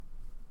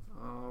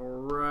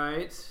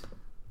right.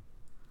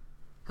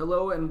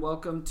 Hello and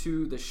welcome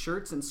to the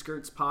Shirts and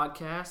Skirts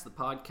podcast, the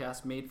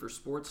podcast made for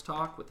sports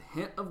talk with a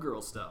hint of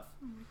girl stuff.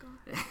 Oh my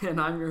God. And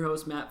I'm your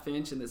host, Matt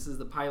Finch, and this is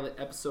the pilot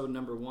episode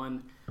number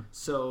 1.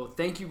 So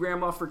thank you,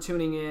 Grandma, for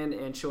tuning in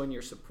and showing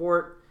your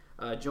support.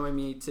 Join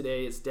me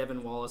today is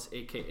Devin Wallace,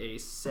 a.k.a.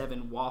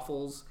 7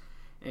 Waffles.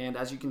 And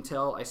as you can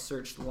tell, I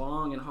searched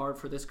long and hard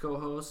for this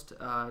co-host.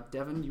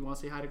 Devin, you want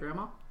to say hi to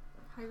Grandma?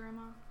 Hi,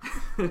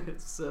 Grandma.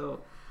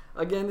 So,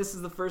 again, this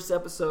is the first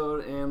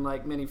episode, and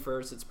like many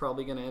firsts, it's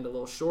probably going to end a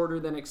little shorter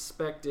than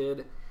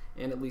expected,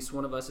 and at least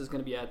one of us is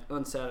going to be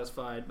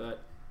unsatisfied,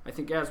 but I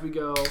think as we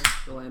go,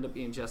 it'll end up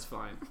being just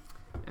fine.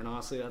 And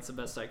honestly, that's the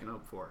best I can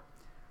hope for.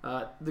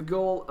 The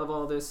goal of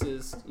all this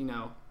is,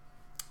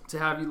 to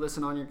have you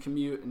listen on your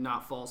commute and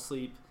not fall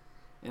asleep.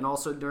 And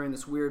also during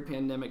this weird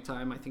pandemic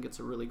time, I think it's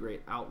a really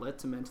great outlet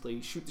to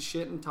mentally shoot the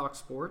shit and talk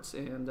sports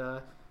and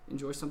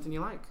enjoy something you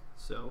like.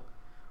 So,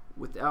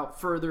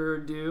 without further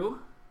ado,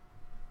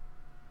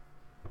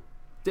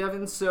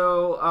 Devin,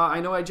 so I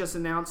know I just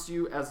announced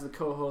you as the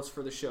co-host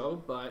for the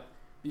show, but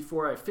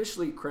before I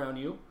officially crown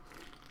you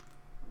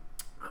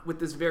with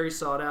this very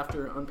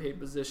sought-after unpaid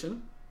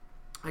position,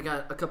 I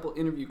got a couple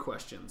interview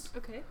questions.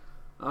 Okay.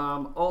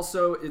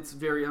 Also, it's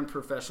very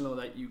unprofessional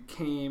that you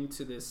came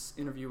to this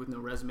interview with no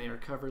resume or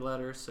cover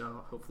letter,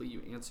 so hopefully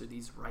you answer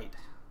these right.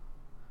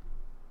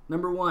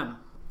 Number 1,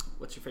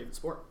 what's your favorite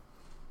sport?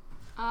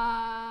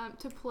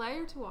 To play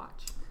or to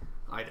watch?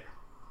 Either.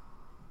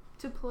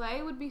 To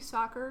play would be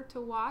soccer.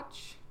 To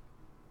watch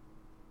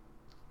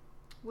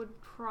would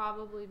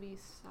probably be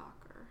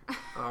soccer.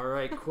 All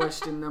right,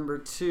 question number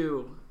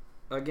 2.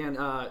 Again,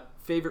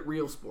 favorite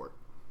real sport?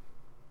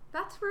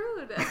 That's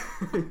rude.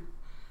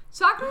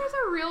 Soccer is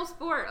a real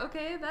sport,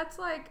 okay? That's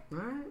like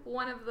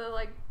one of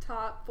the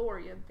top 4.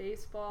 You have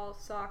baseball,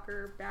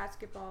 soccer,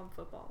 basketball, and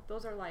football.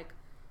 Those are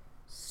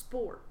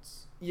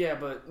sports. Yeah,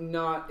 but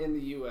not in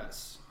the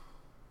U.S.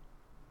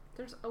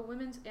 There's a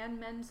women's and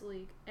men's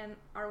league, and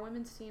our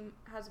women's team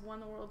has won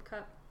the World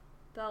Cup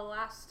the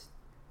last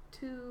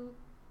two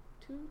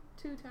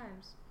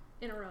times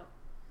in a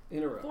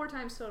row. 4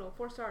 times total.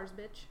 4 stars,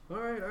 bitch. All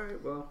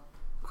right. Well,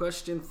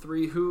 question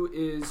 3: who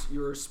is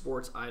your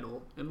sports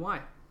idol and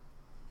why?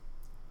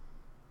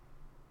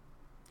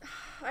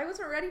 I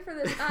wasn't ready for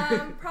this.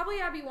 Probably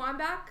Abby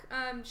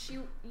Wambach. She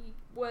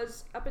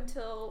was, up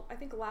until I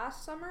think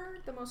last summer,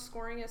 the most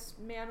scoringest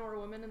man or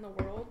woman in the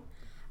world.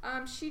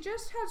 She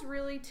just has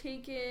really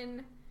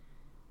taken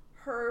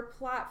her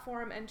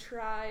platform and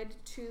tried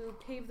to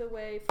pave the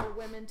way for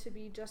women to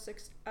be just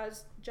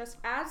as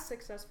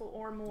successful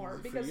or more.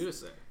 Easy because for you to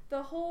say.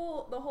 the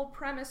whole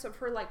premise of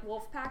her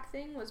Wolfpack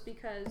thing was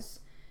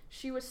because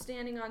she was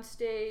standing on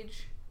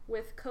stage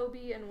with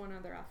Kobe and one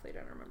other athlete.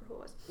 I don't remember who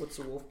it was. What's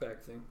the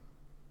Wolfpack thing?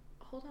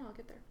 Hold on, I'll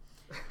get there.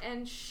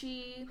 And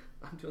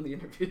I'm doing the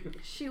interview.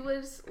 She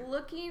was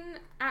looking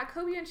at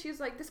Kobe and she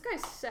was like, this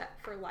guy's set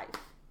for life.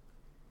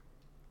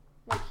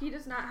 He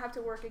does not have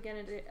to work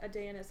again a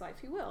day in his life.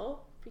 He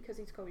will, because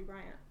he's Kobe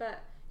Bryant.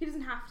 But he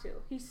doesn't have to.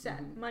 He's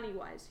set. Mm-hmm.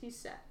 Money-wise, he's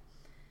set.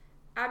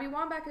 Abby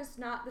Wambach is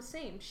not the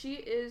same. She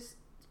is,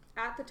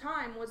 at the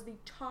time, was the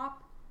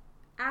top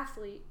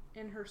athlete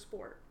in her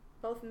sport.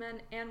 Both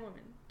men and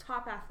women.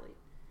 Top athlete.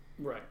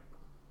 Right.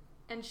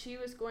 And she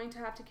was going to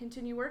have to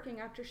continue working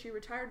after she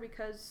retired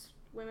because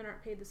women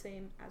aren't paid the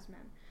same as men.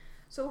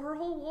 So her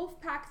whole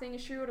Wolfpack thing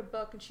is she wrote a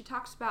book and she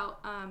talks about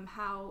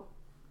how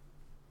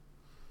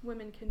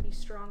women can be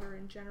stronger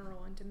in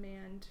general and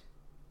demand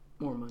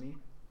more money.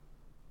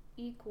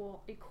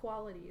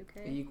 Equality,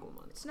 okay? Equal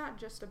money. It's not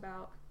just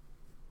about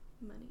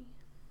money.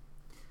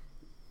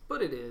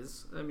 But it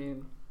is. I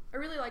mean, I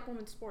really like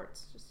women's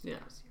sports. Yeah.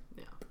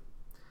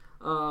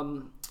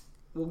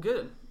 Well,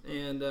 good.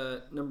 And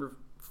number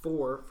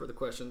 4 for the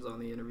questions on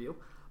the interview.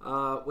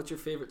 What's your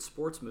favorite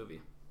sports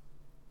movie?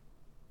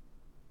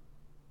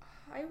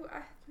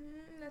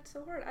 That's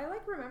so hard. I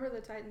Remember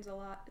the Titans a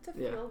lot. It's a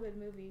feel-good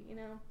movie,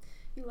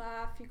 You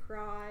laugh, you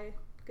cry,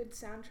 good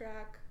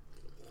soundtrack.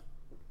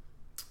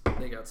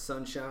 They got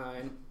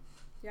Sunshine.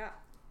 Yeah.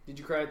 Did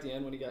you cry at the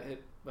end when he got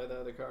hit by the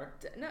other car?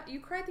 No, you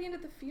cry at the end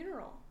of the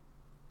funeral.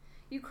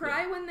 You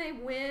cry when they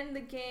win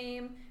the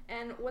game,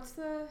 and what's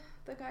the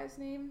guy's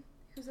name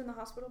who's in the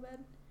hospital bed?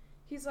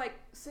 He's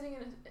sitting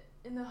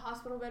in the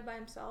hospital bed by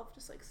himself,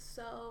 just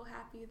so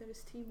happy that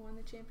his team won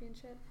the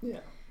championship.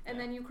 Yeah. And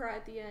then you cry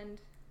at the end,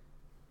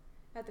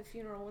 at the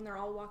funeral, when they're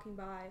all walking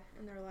by,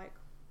 and they're like,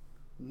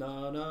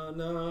 no, no,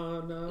 no,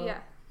 no. Yeah.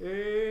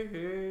 Hey,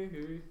 hey,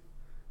 hey.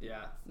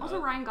 Yeah. No.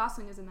 Also, Ryan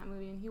Gosling is in that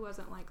movie, and he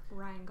wasn't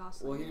Ryan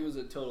Gosling. Well, he was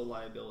a total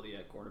liability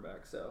at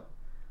quarterback, so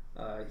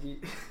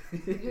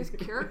his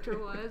character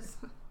was.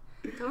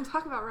 Don't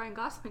talk about Ryan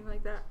Gosling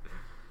like that.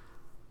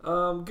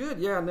 Good.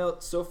 Yeah. No.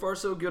 So far,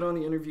 so good on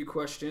the interview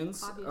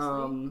questions.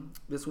 Obviously.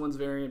 This one's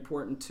very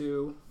important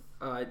too.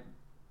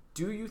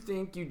 Do you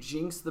think you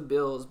jinxed the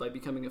Bills by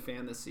becoming a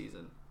fan this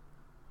season?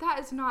 That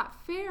is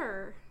not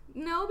fair.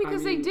 No,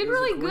 because they did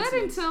really good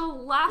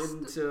until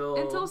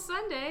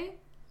Sunday.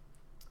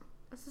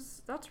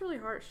 That's really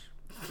harsh.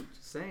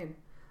 Just saying.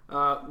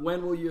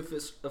 When will you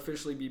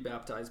officially be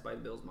baptized by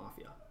the Bills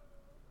Mafia?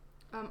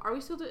 Are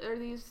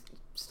these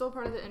still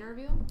part of the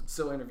interview?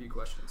 Still interview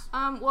questions.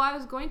 Well, I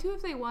was going to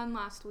if they won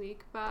last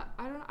week, but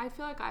I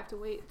feel like I have to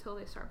wait until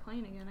they start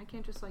playing again. I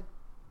can't just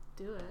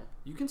do it.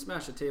 You can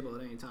smash a table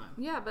at any time.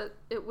 Yeah, but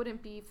it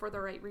wouldn't be for the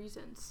right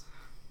reasons.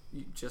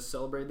 You just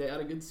celebrate they had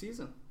a good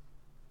season.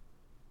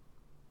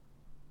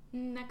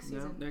 Next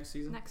season. No? Next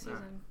season? Next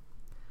season.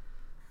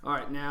 All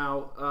right,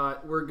 now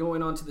we're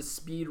going on to the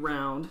speed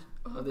round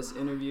of this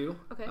interview.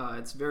 Okay.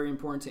 It's very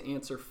important to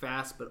answer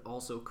fast but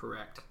also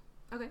correct.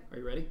 Okay. Are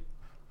you ready?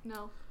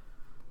 No.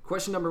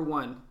 Question number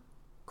 1.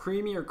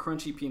 Creamy or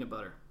crunchy peanut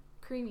butter?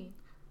 Creamy.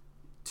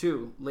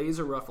 2. Lay's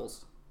or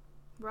Ruffles?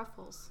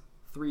 Ruffles.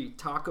 3.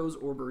 Tacos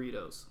or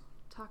burritos?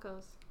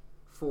 Tacos.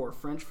 4.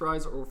 French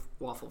fries or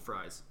waffle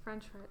fries?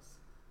 French fries.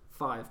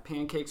 5.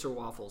 Pancakes or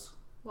waffles?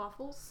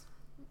 Waffles.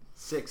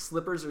 6.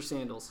 Slippers or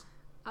sandals?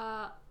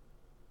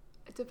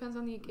 It depends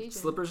on the occasion.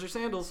 Slippers or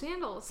sandals?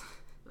 Sandals.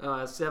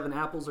 7.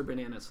 Apples or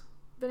bananas?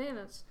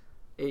 Bananas.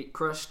 8.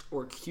 Crushed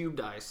or cubed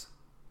ice?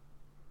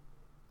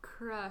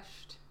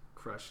 Crushed.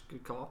 Crushed.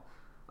 Good call.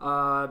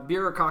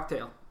 Beer or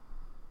cocktail?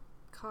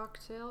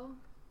 Cocktail.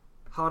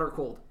 Hot or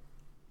cold?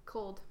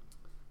 Cold.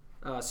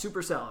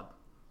 Super salad?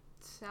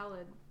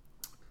 Salad.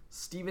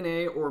 Stephen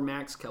A. or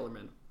Max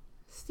Kellerman?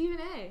 Stephen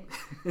A.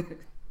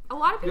 A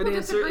lot of people Good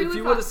answer. disagree If with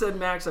you would have said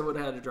Max, I would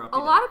have had to drop you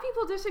A down. lot of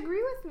people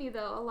disagree with me,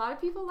 though. A lot of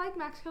people like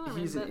Max Kellerman.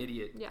 He's an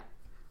idiot.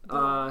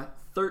 Yeah.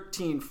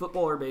 13.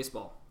 Football or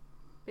baseball?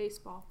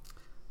 Baseball.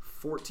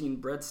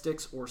 14.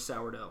 Breadsticks or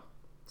sourdough?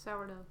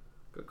 Sourdough.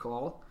 Good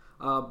call.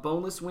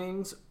 Boneless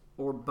wings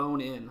or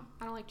bone-in?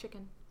 I don't like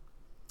chicken.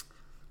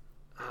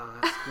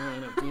 That's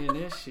going to be an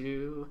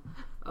issue.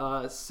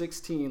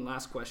 16.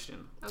 Last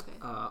question. Okay.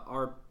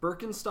 Are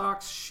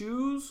Birkenstocks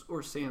shoes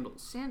or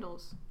sandals?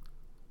 Sandals.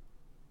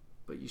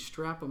 But you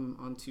strap them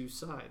on two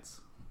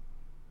sides.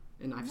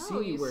 And I've No,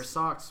 seen you wear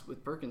socks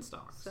with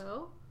Birkenstocks.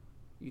 So?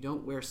 You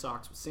don't wear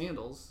socks with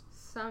sandals.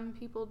 Some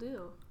people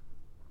do.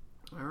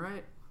 All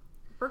right.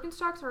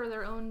 Birkenstocks are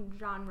their own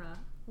genre.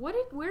 Where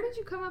did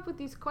you come up with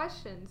these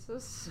questions?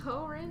 This is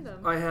so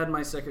random. I had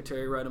my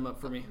secretary write them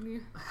up for me.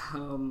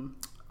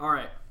 All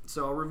right.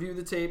 So I'll review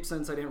the tape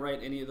since I didn't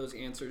write any of those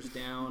answers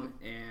down,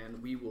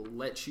 and we will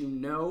let you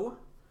know.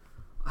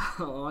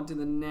 On to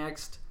the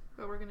next.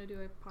 But we're going to do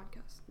a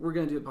podcast. We're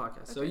going to do a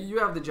podcast. Okay. So you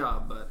have the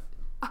job, but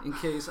in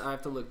case I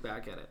have to look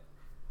back at it.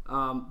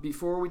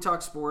 Before we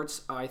talk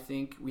sports, I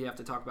think we have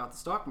to talk about the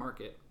stock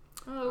market.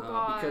 Oh,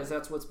 God. Because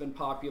that's what's been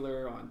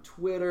popular on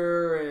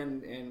Twitter,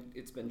 and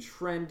it's been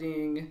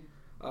trending.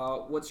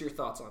 What's your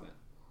thoughts on it?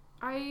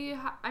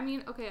 I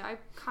mean, okay,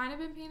 I've kind of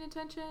been paying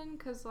attention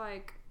because,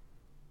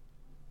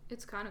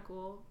 it's kind of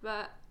cool.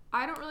 But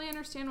I don't really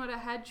understand what a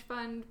hedge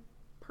fund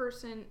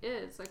person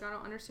is. I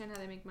don't understand how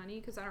they make money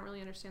because I don't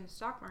really understand the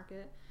stock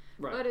market.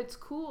 Right. But it's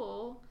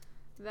cool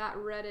that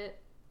Reddit,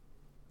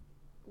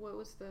 it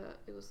was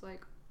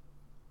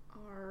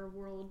our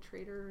world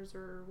traders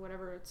or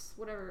whatever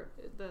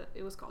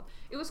it was called.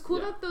 It was cool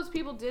that those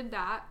people did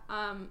that.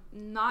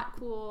 Not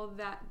cool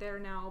that they're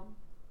now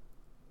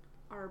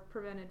are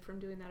prevented from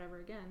doing that ever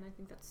again. I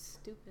think that's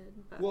stupid.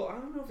 But Well, I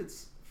don't know if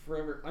it's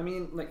forever. I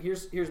mean,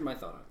 here's my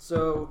thought on it.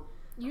 So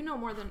you know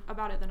more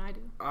about it than I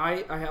do.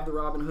 I have the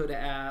Robinhood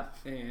app,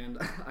 and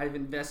I've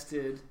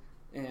invested,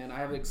 and I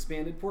have an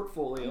expanded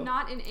portfolio.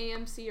 Not in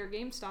AMC or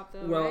GameStop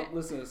though, Well, right?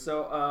 listen.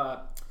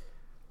 So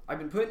I've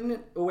been putting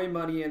away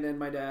money, and then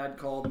my dad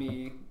called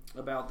me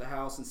about the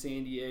house in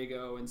San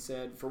Diego and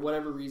said for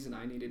whatever reason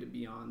I needed to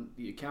be on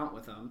the account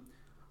with him.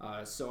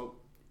 So,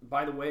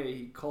 by the way,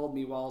 he called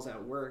me while I was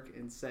at work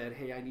and said,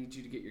 hey, I need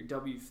you to get your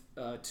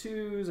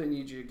W-2s, I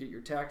need you to get your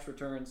tax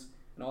returns,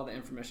 and all the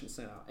information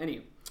sent out.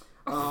 Anyway,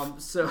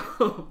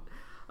 so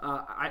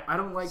I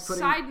don't like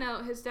putting... Side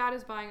note, his dad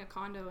is buying a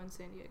condo in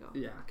San Diego.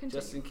 Yeah,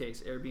 Continue. just in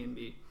case,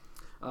 Airbnb.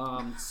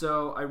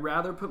 So I'd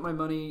rather put my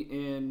money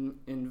in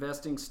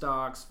investing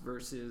stocks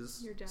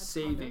versus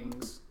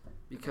savings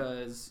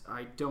because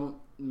I don't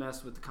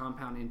mess with the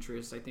compound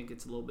interest. I think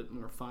it's a little bit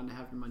more fun to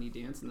have your money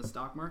dance in the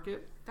stock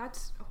market.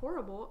 That's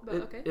horrible, but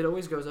okay. It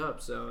always goes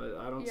up, so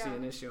I don't see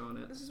an issue on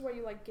it. This is why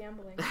you like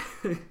gambling.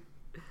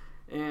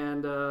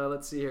 And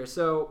let's see here.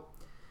 So,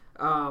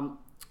 by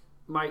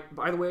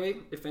the way,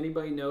 if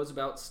anybody knows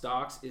about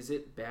stocks, is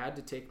it bad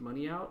to take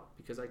money out?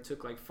 Because I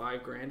took like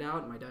 $5,000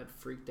 out, and my dad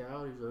freaked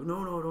out. He's like,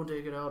 "No, don't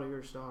take it out of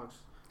your stocks."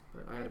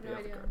 But I had to pay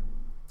off the card.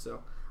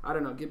 So I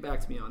don't know. Get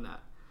back to me on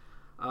that.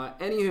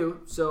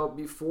 Anywho, so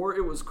before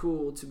it was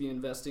cool to be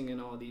investing in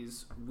all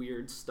these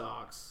weird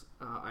stocks,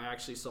 I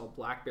actually saw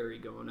BlackBerry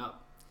going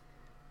up,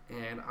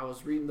 and I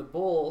was reading the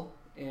bull,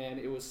 and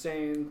it was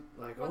saying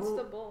like, What's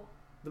the bull?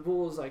 The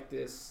bull is like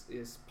this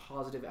is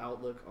positive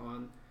outlook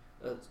on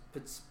a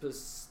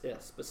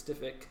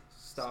specific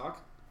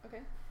stock. Okay.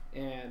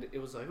 And it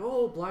was like,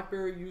 oh,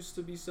 BlackBerry used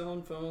to be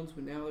selling phones,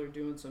 but now they're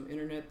doing some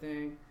internet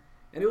thing.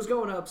 And it was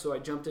going up, so I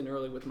jumped in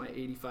early with my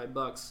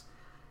 $85.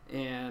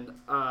 And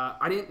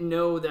I didn't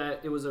know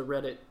that it was a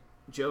Reddit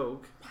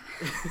joke.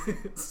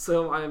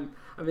 So I'm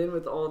in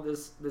with all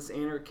this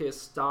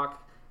anarchist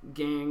stock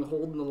gang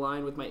holding the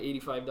line with my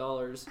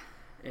 $85.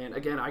 And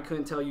again, I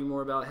couldn't tell you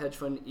more about hedge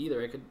fund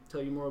either. I could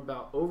tell you more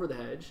about Over the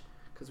Hedge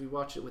because we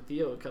watched it with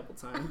Theo a couple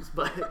times,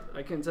 but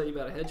I couldn't tell you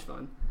about a hedge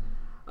fund.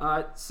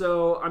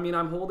 So, I mean,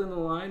 I'm holding the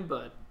line,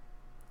 but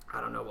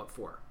I don't know what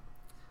for.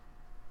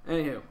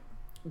 Anywho,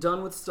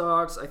 done with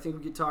stocks. I think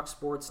we could talk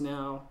sports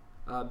now.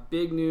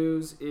 Big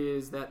news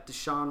is that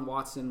Deshaun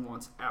Watson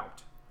wants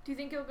out. Do you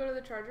think he'll go to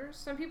the Chargers?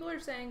 Some people are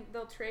saying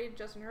they'll trade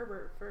Justin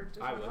Herbert for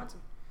Deshaun Watson.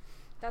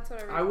 That's what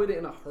I read. I would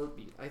in a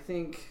heartbeat. I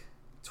think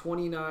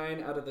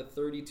 29 out of the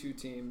 32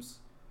 teams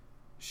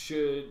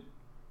should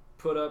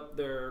put up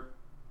their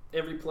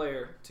every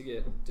player to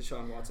get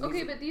Deshaun Watson.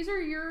 Okay, but these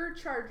are your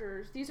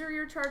Chargers. These are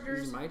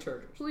my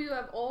Chargers. Who you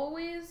have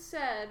always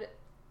said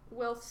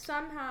will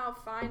somehow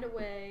find a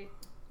way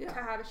to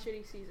have a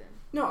shitty season.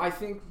 No, I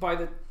think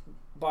by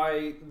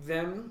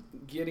them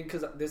getting,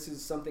 because this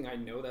is something I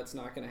know that's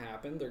not going to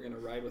happen, they're going to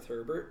ride with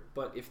Herbert,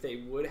 but if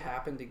they would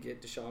happen to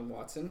get Deshaun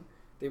Watson,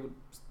 they would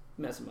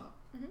mess him up.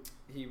 Mm-hmm.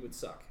 He would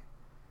suck.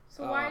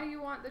 So why do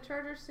you want the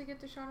Chargers to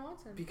get Deshaun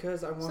Watson?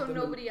 Because I want them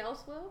nobody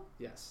else will?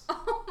 Yes.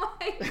 Oh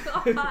my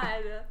God.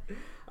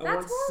 I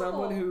want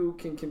someone who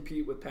can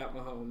compete with Pat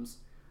Mahomes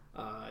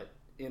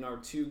in our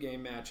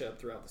 2-game matchup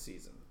throughout the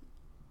season.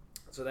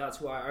 So that's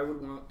why I would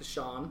want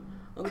Deshaun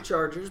on the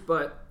Chargers,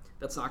 but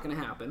that's not going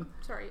to happen.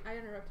 Sorry, I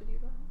interrupted you.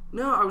 Go ahead.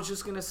 No, I was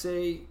just going to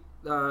say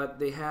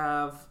they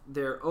have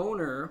their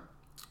owner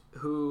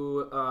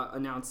who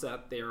announced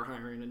that they are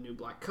hiring a new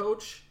black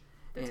coach.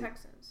 The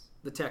Texans.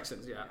 The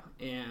Texans, yeah.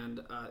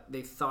 And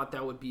they thought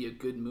that would be a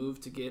good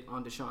move to get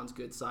on Deshaun's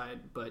good side,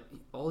 but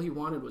all he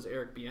wanted was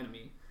Eric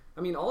Bieniemy.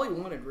 I mean, all he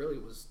wanted really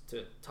was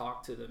to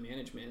talk to the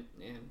management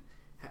and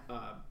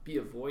be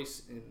a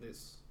voice in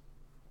this.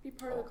 Be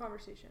part of the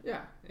conversation.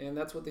 Yeah, and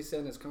that's what they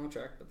said in his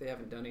contract, but they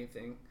haven't done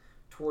anything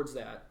towards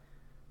that.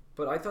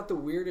 But I thought the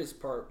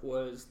weirdest part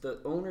was the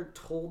owner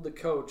told the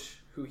coach,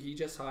 who he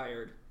just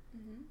hired,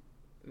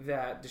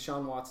 that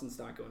Deshaun Watson's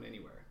not going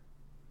anywhere.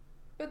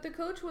 But the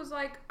coach was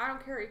like, I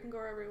don't care, he can go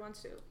wherever he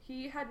wants to.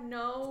 He had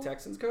no... The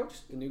Texans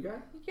coach? The new guy?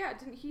 Yeah,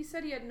 he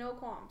said he had no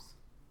qualms.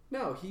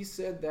 No, he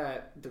said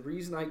that the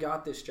reason I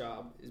got this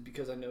job is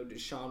because I know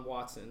Deshaun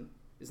Watson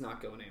is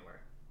not going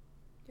anywhere.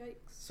 Yikes.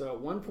 So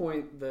at one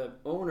point, the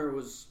owner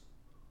was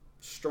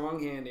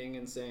strong-handing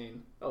and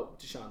saying, oh,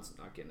 Deshaun's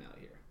not getting out of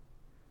here.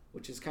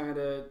 Which is kind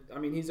of... I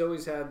mean, he's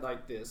always had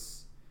like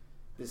this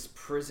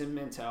prison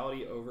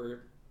mentality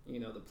over,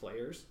 the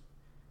players.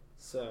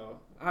 So,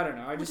 I don't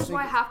know. I just Which is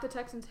why half the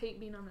Texans hate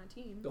being on that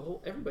team.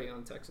 Everybody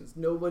on the Texans.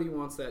 Nobody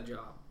wants that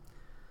job.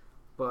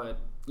 But,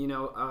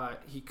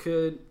 he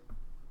could,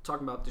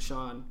 talking about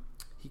Deshaun,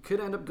 he could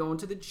end up going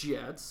to the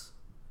Jets.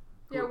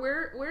 Yeah,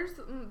 where's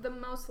the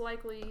most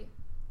likely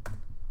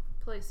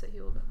place that he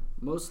will go?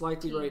 Most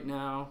likely right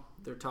now,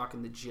 they're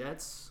talking the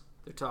Jets.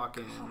 They're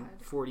talking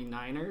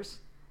 49ers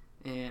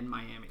and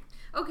Miami.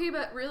 Okay,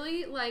 but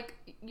really, like,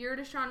 you're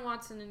Deshaun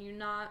Watson and you're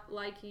not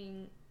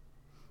liking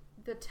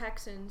the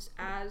Texans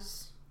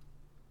as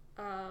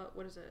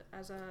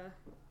as a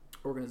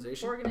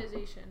organization.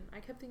 I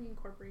kept thinking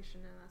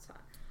corporation, and that's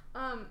not.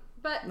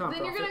 But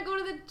non-profit. Then you're gonna go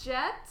to the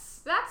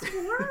Jets. That's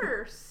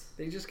worse.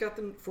 They just got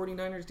the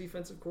 49ers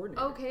defensive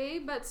coordinator. Okay,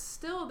 but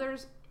still,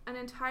 there's an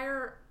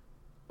entire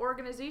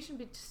organization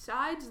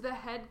besides the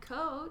head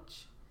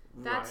coach.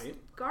 That's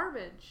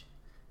garbage.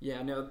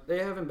 Yeah, no,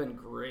 they haven't been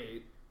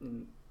great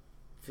in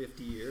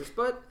 50 years,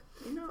 but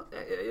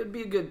it'd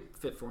be a good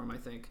fit for him, I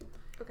think.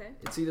 Okay.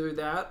 It's either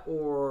that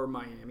or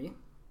Miami.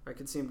 I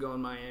could see him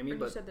going Miami.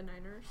 But you said the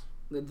Niners.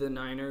 The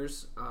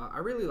Niners. I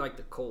really like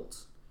the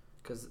Colts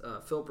because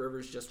Philip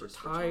Rivers just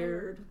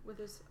retired with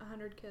his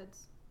 100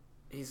 kids.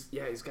 He's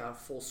got a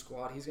full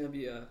squad. He's going to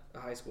be a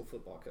high school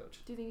football coach.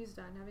 Do you think he's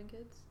done having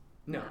kids?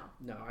 No.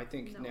 I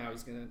think now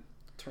he's going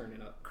to turn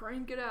it up.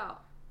 Crank it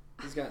out.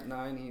 He's got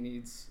 9. He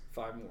needs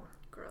 5 more.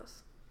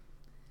 Gross.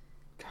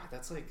 God,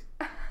 that's like...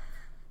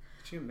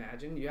 Could you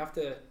imagine? You have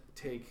to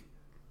take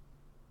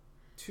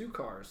 2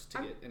 cars to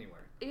get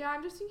anywhere. Yeah,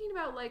 I'm just thinking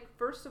about, like,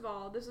 first of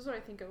all, this is what I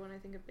think of when I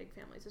think of big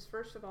families, is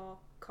first of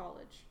all,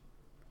 college.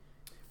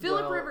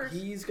 Philip Rivers.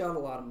 He's got a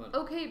lot of money.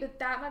 Okay, but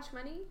that much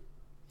money?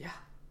 Yeah.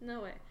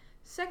 No way.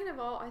 Second of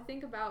all, I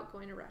think about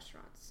going to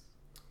restaurants.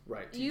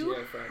 Right. You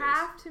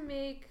have to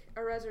make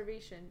a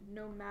reservation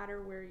no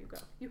matter where you go.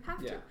 You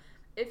have to.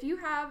 If you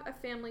have a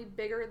family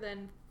bigger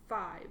than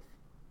 5,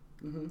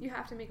 you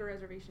have to make a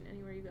reservation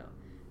anywhere you go.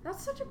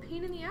 That's such a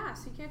pain in the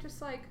ass. You can't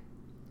just, like,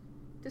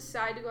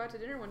 decide to go out to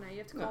dinner one night. You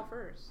have to call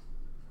first.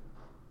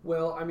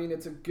 Well, I mean,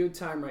 it's a good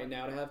time right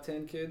now to have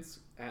 10 kids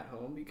at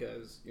home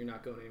because you're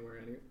not going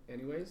anywhere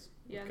anyways.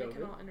 Yeah, they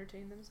can all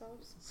entertain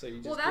themselves. So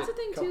you just that's the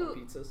thing, too,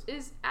 pizzas.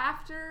 is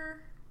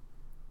after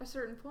a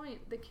certain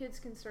point, the kids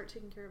can start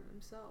taking care of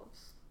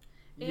themselves.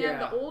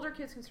 And the older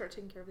kids can start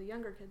taking care of the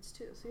younger kids,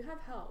 too. So you have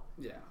help.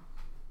 Yeah.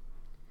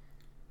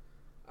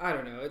 I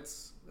don't know.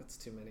 That's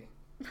too many.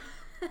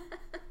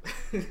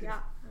 Yeah.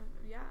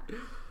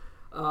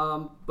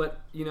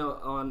 But,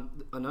 on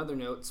another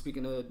note,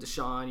 speaking of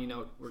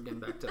Deshaun, we're getting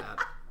back to that.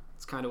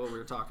 It's kind of what we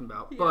were talking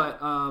about. Yeah.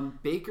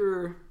 But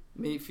Baker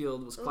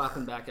Mayfield was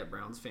clapping back at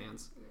Browns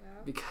fans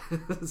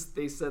because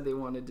they said they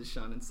wanted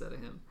Deshaun instead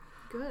of him.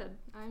 Good.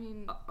 I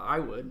mean, I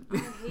would. I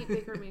hate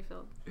Baker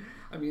Mayfield.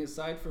 I mean,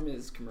 aside from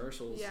his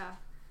commercials, Yeah.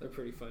 they're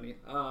pretty funny.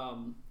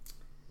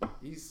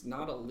 He's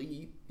not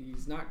elite.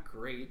 He's not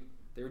great.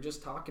 They were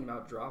just talking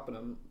about dropping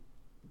him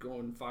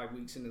going 5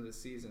 weeks into the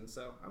season.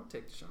 So I would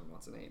take Deshaun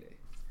Watson any day.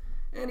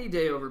 Any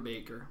day over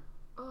Baker.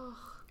 Ugh,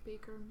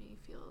 Baker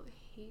Mayfield.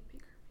 I hate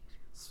Baker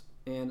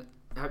And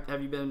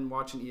have you been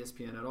watching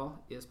ESPN at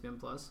all? ESPN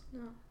Plus?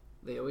 Mayfield. No.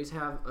 They always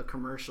have a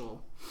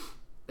commercial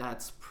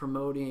that's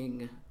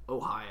promoting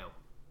Ohio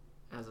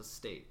as a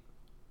state.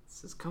 It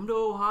says, come to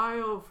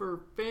Ohio for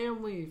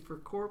family, for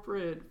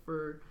corporate,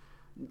 for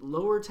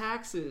lower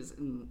taxes.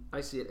 And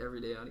I see it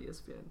every day on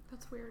ESPN.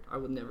 That's weird. I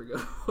would never go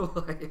to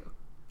Ohio.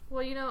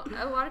 Well, you know,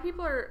 a lot of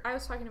people are, I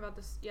was talking about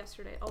this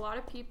yesterday, a lot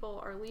of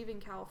people are leaving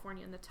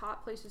California, and the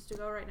top places to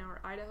go right now are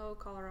Idaho,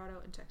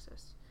 Colorado, and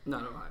Texas.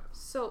 Not Ohio.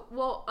 So,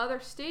 well, other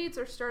states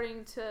are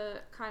starting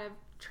to kind of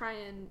try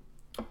and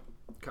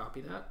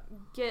Copy that.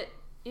 get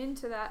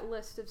into that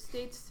list of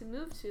states to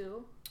move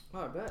to. Oh,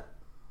 I bet.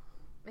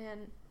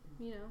 And,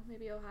 you know,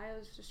 maybe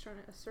Ohio's just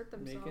trying to assert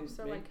themselves.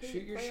 Hey,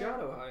 shoot your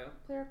shot, Ohio.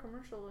 Play our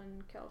commercial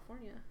in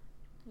California,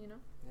 you know?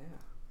 Yeah.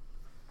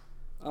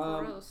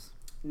 Gross.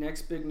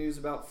 Next big news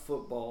about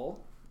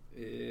football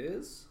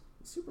is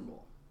the Super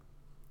Bowl.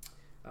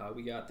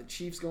 We got the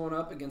Chiefs going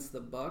up against the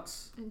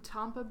Bucks. In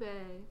Tampa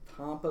Bay.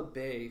 Tampa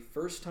Bay.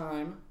 First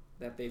time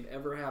that they've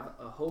ever have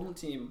a home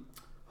team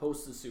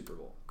host the Super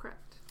Bowl.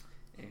 Correct.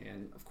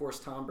 And, of course,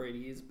 Tom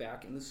Brady is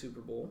back in the Super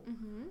Bowl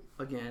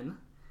again.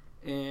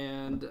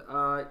 And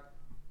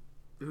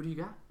who do you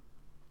got?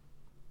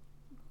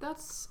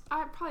 That's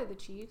probably the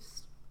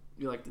Chiefs.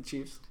 You like the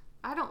Chiefs?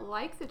 I don't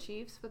like the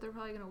Chiefs, but they're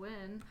probably going to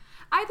win.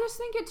 I just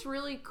think it's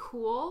really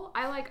cool.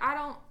 I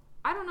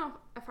don't know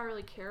if I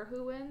really care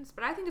who wins,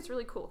 but I think it's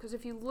really cool because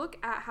if you look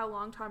at how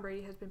long Tom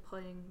Brady has been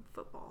playing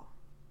football,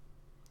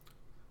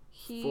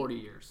 40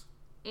 years.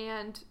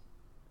 And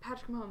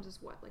Patrick Mahomes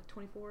is what, like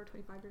 24,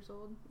 25 years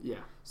old? Yeah.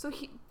 So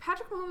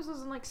Patrick Mahomes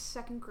was in like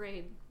second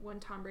grade when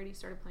Tom Brady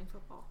started playing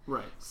football.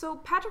 Right. So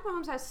Patrick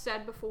Mahomes has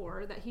said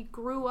before that he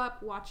grew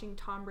up watching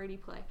Tom Brady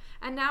play.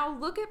 And now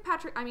look at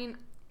Patrick, I mean,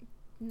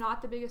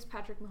 not the biggest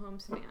Patrick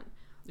Mahomes fan,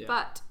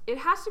 but it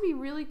has to be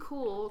really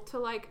cool to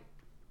like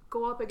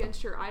go up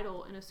against your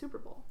idol in a Super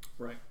Bowl.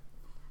 Right.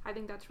 I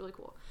think that's really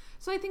cool.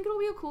 So I think it'll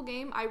be a cool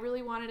game. I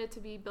really wanted it to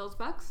be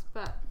Bills-Bucks,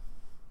 but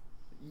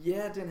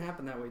yeah, it didn't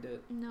happen that way, did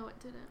it? No, it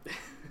didn't.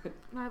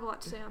 And I have a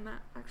lot to say on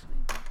that, actually.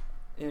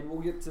 And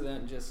we'll get to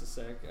that in just a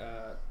sec.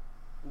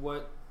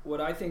 What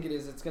I think it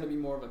is, it's going to be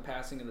more of a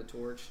passing of the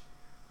torch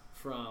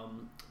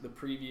from the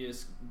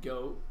previous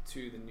GOAT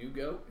to the new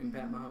GOAT in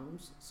Pat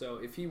Mahomes. So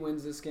if he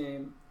wins this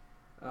game,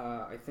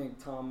 I think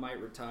Tom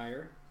might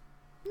retire.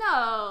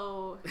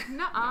 No.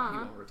 No, he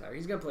won't retire.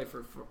 He's going to play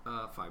for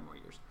 5 more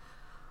years.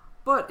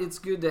 But it's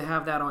good to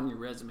have that on your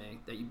resume,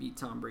 that you beat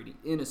Tom Brady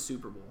in a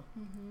Super Bowl.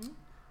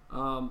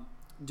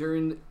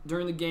 During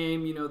the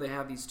game, you know, they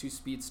have these two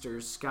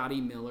speedsters, Scotty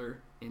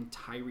Miller and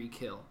Tyreek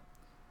Hill.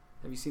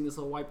 Have you seen this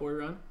little white boy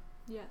run?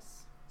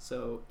 Yes.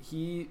 So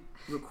he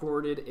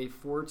recorded a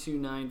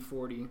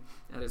 4.2940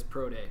 at his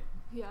pro day.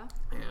 Yeah.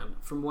 And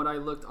from what I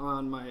looked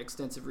on my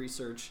extensive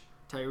research,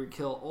 Tyreek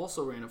Hill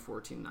also ran a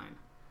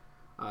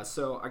 4.29.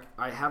 So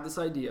I have this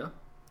idea.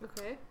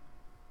 Okay.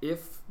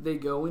 If they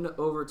go into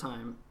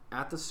overtime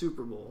at the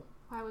Super Bowl,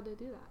 why would they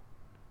do that?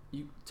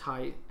 You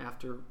tie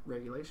after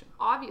regulation.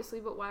 Obviously,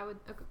 but why would...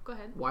 Okay, go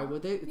ahead. Why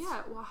would they?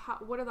 Yeah, well,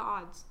 what are the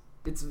odds?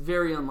 It's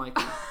very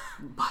unlikely.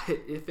 But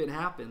if it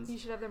happens... You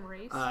should have them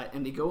race.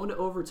 And they go into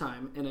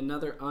overtime, and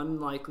another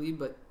unlikely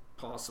but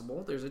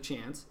possible, there's a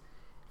chance.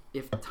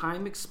 If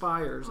time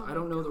expires, I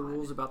don't know the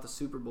rules about the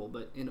Super Bowl,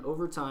 but in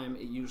overtime,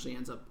 it usually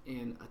ends up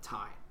in a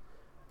tie.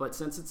 But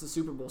since it's a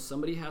Super Bowl,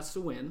 somebody has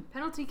to win.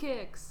 Penalty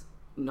kicks.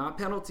 Not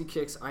penalty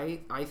kicks. I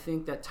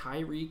think that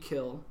Tyreek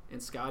Hill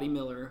and Scotty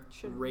Miller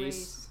should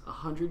race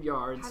 100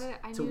 yards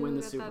to win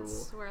the Super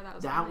Bowl.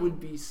 That would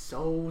be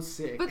so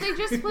sick. But they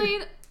just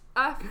played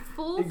a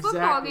full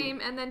football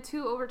game and then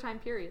 2 overtime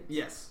periods.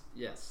 Yes.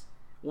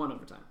 1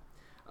 overtime.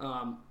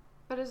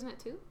 But isn't it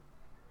 2?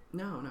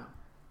 No.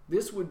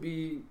 This would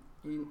be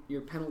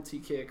your penalty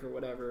kick or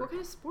whatever. What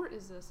kind of sport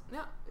is this?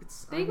 No,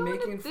 I'm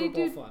making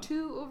football fun. They do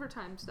 2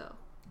 overtimes though.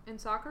 In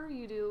soccer,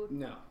 you do...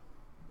 No.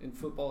 In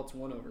football, it's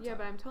 1 overtime. Yeah,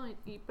 but I'm telling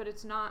you, but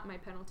it's not my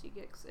penalty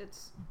kicks.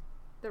 It's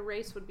the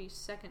race would be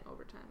 2nd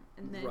overtime,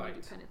 and then you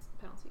do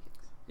penalty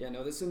kicks. Yeah,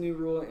 no, this is a new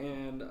rule,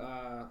 and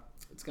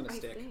it's gonna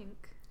stick. I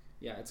think.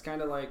 Yeah, it's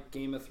kind of like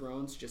Game of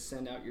Thrones. Just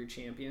send out your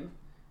champion,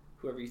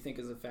 whoever you think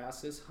is the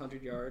fastest,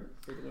 100-yard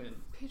for the win.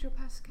 Pedro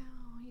Pascal,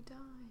 he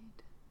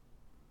died.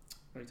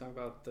 Are you talking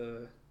about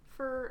the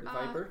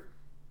Viper?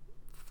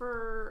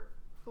 For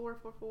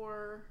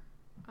 444.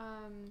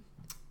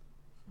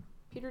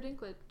 Peter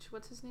Dinklage,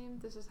 what's his name?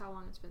 This is how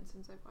long it's been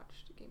since I've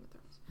watched Game of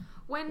Thrones.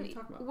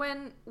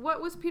 What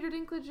was Peter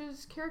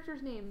Dinklage's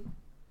character's name?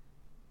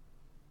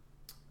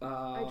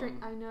 I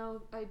drink and I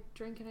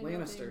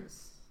know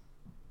things.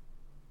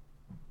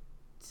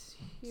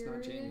 It's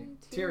not Jamie.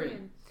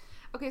 Tyrion.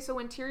 Okay, so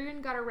when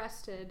Tyrion got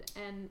arrested,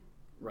 and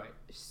right,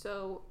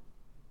 so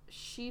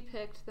she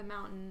picked the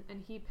Mountain,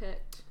 and he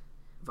picked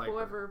Viper.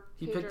 whoever.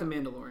 He picked the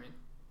Mandalorian.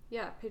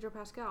 Yeah, Pedro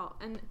Pascal,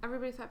 and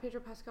everybody thought Pedro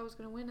Pascal was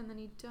gonna win, and then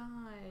he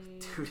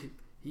died. Dude,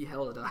 he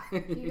hella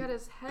died. He got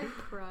his head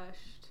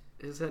crushed.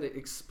 His head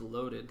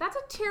exploded. That's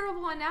a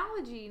terrible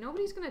analogy.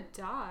 Nobody's gonna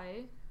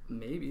die.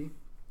 Maybe.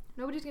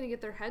 Nobody's gonna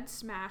get their head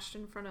smashed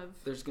in front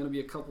of. There's gonna be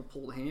a couple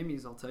pulled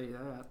hammies, I'll tell you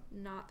that.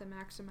 Not the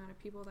max amount of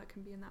people that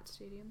can be in that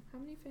stadium. How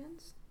many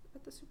fans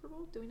at the Super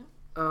Bowl? Do we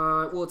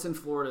know? Well, it's in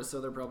Florida,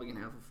 so they're probably gonna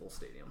have a full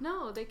stadium.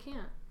 No, they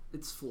can't.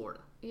 It's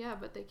Florida. Yeah,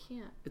 but they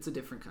can't. It's a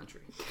different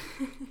country.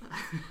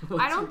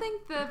 I don't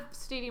think the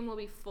stadium will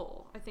be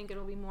full. I think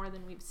it'll be more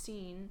than we've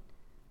seen.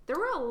 There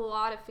were a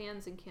lot of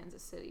fans in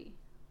Kansas City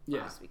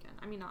last weekend.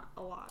 I mean, not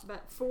a lot,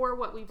 but for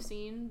what we've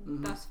seen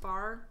thus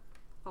far,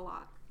 a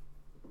lot.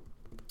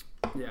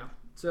 Yeah.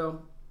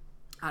 So,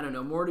 I don't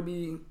know. More to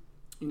be,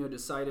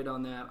 decided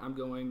on that. I'm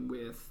going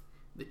with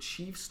the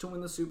Chiefs to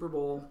win the Super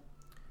Bowl.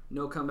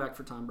 No comeback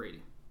for Tom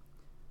Brady.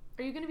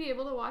 Are you going to be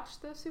able to watch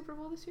the Super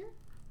Bowl this year?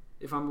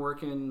 If I'm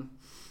working...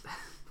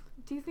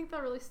 Do you think they'll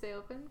really stay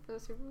open for the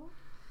Super Bowl?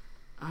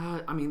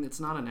 I mean,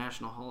 it's not a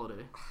national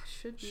holiday.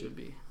 Should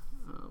be.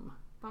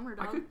 Bummer,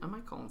 dog. I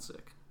might call in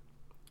sick.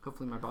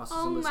 Hopefully my boss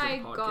doesn't listen to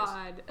the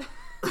podcast.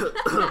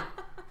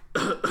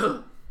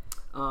 Oh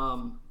my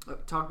God.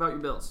 Talk about your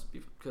Bills,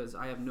 because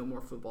I have no more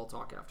football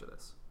talk after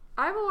this.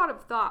 I have a lot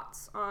of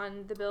thoughts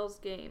on the Bills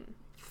game.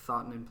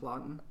 Thoughtin' and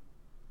plotting?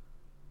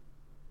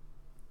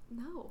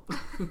 No.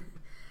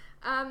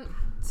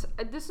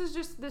 This is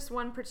just this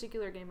one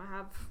particular game I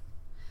have.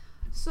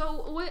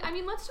 So,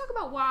 let's talk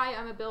about why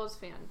I'm a Bills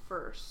fan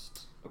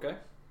first. Okay.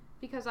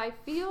 Because I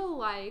feel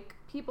like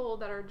people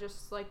that are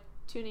just,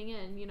 tuning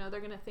in, they're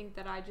going to think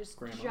that I just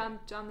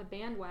jumped on the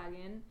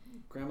bandwagon.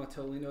 Grandma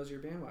totally knows you're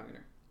a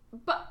bandwagoner.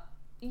 But,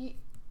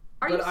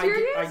 are you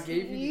serious? I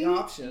gave you the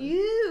option.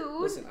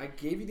 Listen, I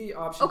gave you the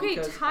option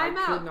because I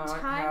could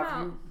not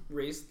have you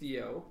raise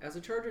Theo as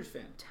a Chargers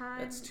fan.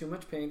 That's too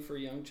much pain for a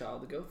young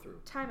child to go through.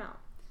 Time out.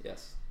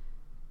 Yes.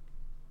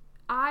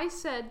 I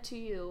said to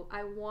you,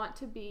 I want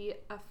to be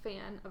a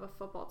fan of a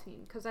football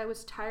team because I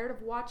was tired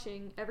of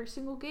watching every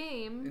single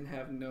game. And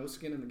have no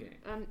skin in the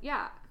game.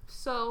 Yeah.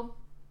 So,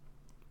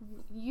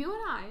 you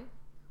and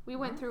we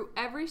went through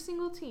every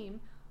single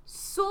team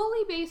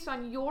solely based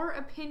on your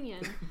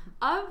opinion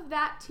of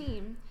that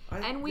team.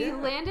 And we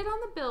landed on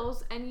the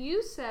Bills, and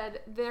you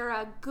said they're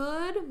a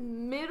good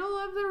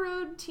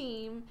middle-of-the-road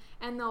team,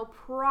 and they'll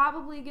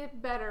probably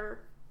get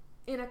better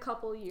in a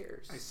couple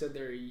years. I said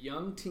they're a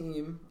young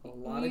team, a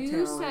lot of talent.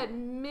 You said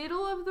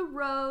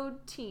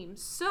middle-of-the-road team.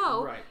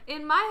 So,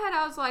 in my head,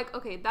 I was like,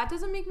 okay, that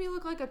doesn't make me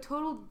look like a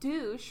total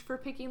douche for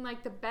picking,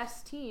 the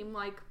best team.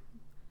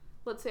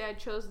 Let's say I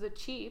chose the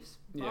Chiefs.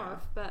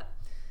 But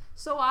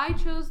so I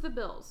chose the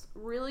Bills.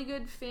 Really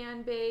good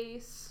fan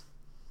base.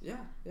 Yeah.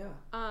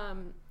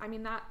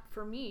 That,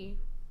 for me,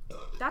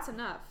 that's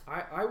enough.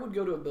 I would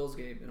go to a Bills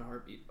game in a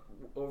heartbeat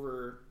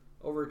over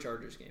a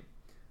Chargers game.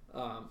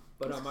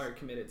 But I'm already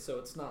committed, so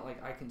it's not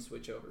like I can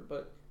switch over.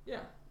 But,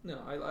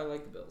 I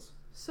like the Bills.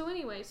 So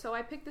anyway,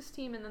 I picked this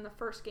team, and then the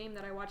first game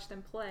that I watched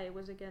them play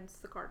was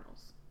against the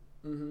Cardinals.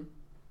 Mm-hmm.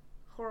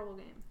 Horrible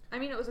game.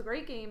 It was a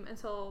great game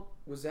until...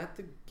 Was that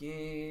the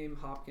game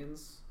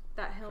Hopkins?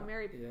 That Hail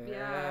Mary...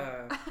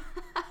 Yeah.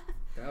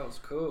 That was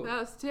cool. That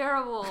was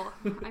terrible.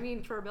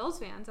 For Bills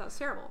fans, that was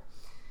terrible.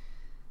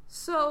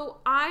 So,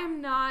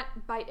 I'm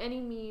not by any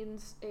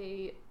means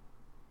a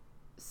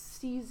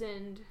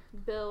seasoned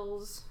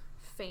Bills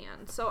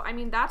fan. So,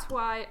 that's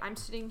why I'm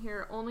sitting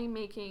here only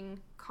making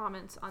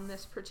comments on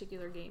this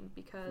particular game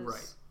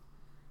because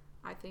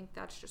I think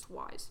that's just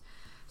wise.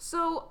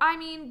 So,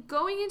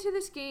 going into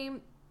this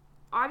game,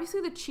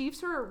 obviously the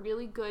Chiefs are a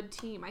really good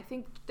team. I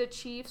think the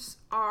Chiefs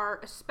are,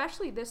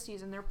 especially this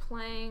season, they're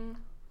playing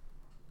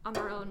on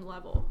their own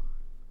level.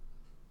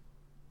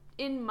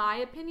 In my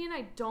opinion,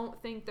 I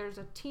don't think there's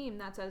a team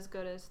that's as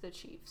good as the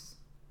Chiefs.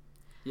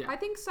 Yeah. I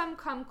think some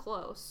come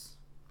close,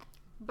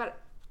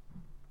 but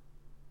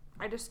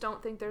I just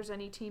don't think there's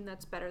any team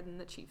that's better than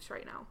the Chiefs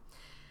right now.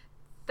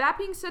 That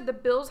being said, the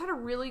Bills had a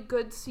really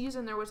good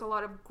season. There was a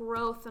lot of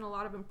growth and a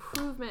lot of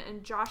improvement,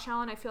 and Josh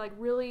Allen, I feel like,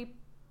 really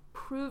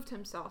proved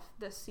himself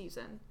this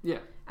season. Yeah.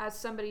 As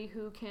somebody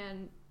who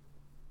can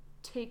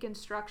take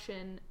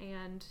instruction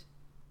and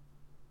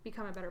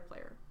become a better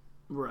player.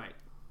 Right.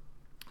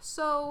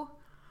 So,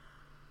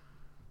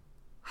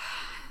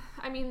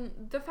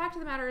 the fact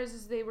of the matter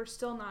is they were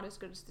still not as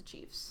good as the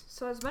Chiefs.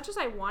 So as much as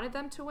I wanted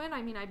them to win,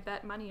 I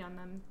bet money on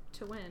them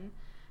to win.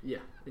 Yeah,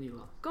 and you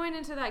lost. Going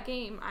into that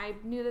game, I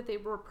knew that they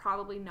were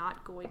probably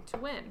not going to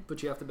win.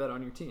 But you have to bet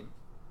on your team.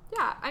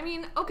 Yeah,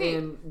 okay.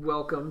 And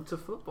welcome to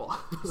football.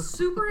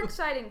 Super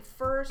exciting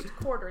first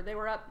quarter. They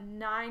were up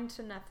 9-0,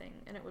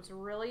 and it was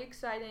really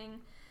exciting.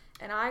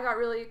 And I got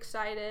really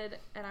excited,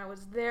 and I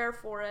was there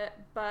for it.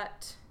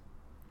 But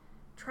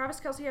Travis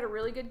Kelce had a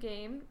really good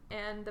game,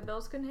 and the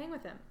Bills couldn't hang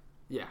with him.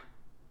 Yeah.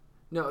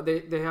 No,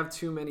 they have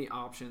too many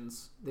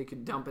options. They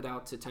can dump it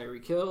out to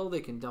Tyreek Hill.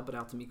 They can dump it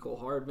out to Mecole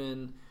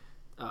Hardman.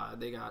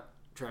 They got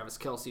Travis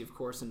Kelce, of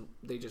course, and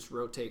they just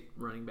rotate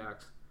running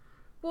backs.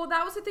 Well,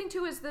 that was the thing,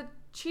 too, is the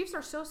Chiefs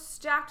are so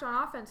stacked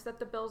on offense that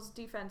the Bills'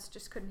 defense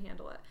just couldn't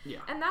handle it. Yeah.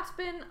 And that's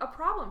been a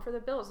problem for the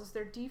Bills, is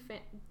their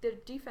defense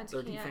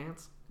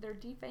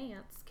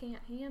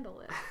can't handle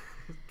it.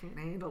 Can't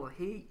handle a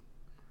heat.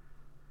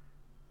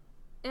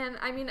 And,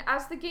 I mean,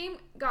 as the game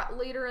got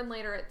later and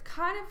later, it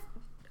kind of,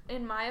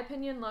 in my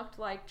opinion, looked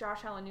like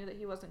Josh Allen knew that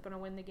he wasn't going to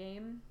win the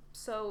game.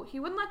 So he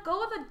wouldn't let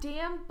go of the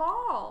damn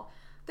ball.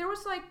 There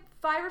was, like,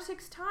 5 or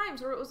 6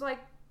 times where it was like,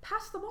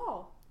 pass the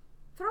ball.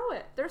 Throw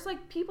it. There's,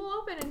 like, people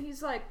open, and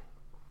he's like,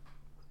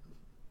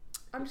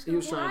 I'm just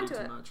going to hold on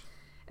to it. Too much.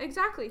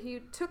 Exactly.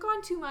 He took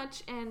on too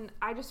much, and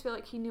I just feel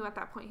like he knew at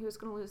that point he was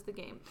going to lose the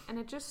game. And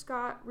it just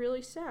got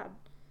really sad.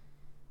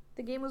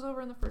 The game was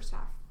over in the first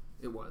half.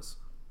 It was.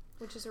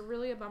 Which is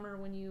really a bummer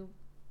when you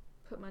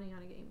put money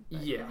on a game.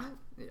 But, yeah.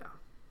 Yeah.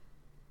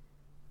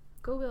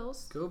 Go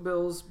Bills. Go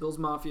Bills. Bills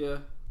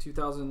Mafia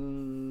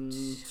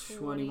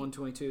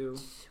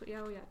 2021-22. Yeah,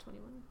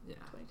 21. Yeah,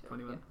 22.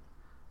 21. Yeah.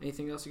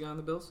 Anything else you got on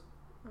the Bills?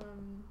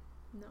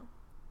 No.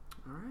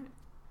 All right.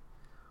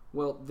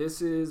 Well,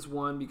 this is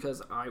one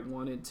because I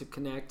wanted to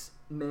connect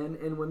men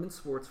and women's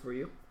sports for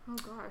you. Oh,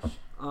 gosh.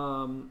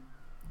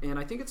 And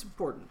I think it's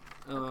important.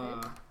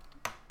 Okay.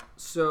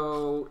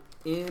 So,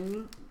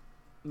 in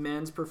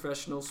men's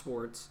professional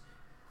sports,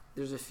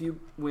 there's a few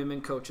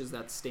women coaches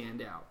that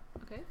stand out.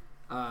 Okay.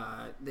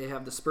 They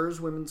have the Spurs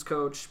women's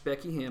coach,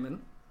 Becky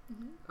Hammon.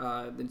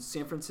 Mm-hmm. The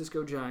San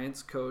Francisco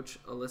Giants coach,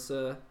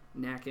 Alyssa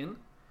Nakin.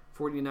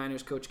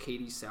 49ers coach,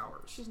 Katie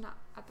Sowers. She's not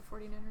at the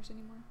 49ers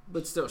anymore.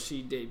 But still,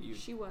 she debuted.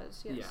 She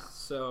was, yes. Yeah.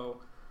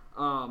 So,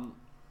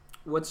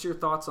 what's your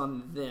thoughts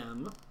on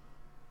them?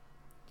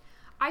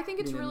 I think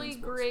it's really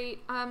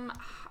great.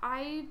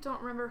 I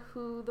don't remember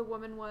who the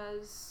woman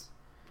was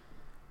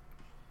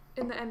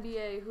in the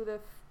NBA, who the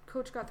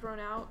coach got thrown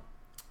out.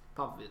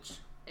 Popovich.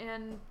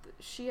 And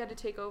she had to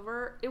take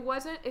over.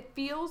 It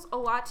feels a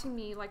lot to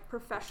me like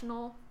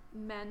professional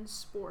men's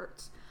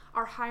sports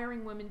are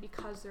hiring women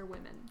because they're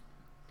women.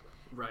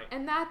 Right.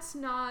 And that's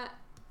not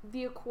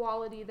the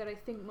equality that I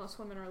think most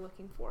women are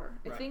looking for.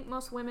 Right. I think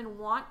most women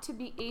want to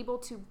be able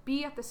to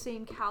be at the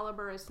same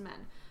caliber as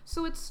men.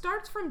 So it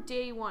starts from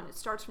day one. It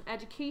starts from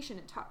education.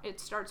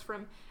 It starts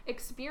from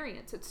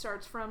experience. It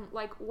starts from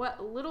like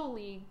what little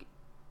league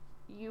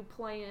you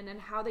play in and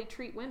how they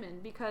treat women.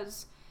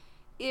 Because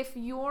if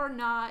you're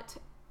not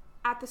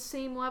at the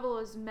same level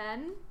as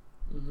men,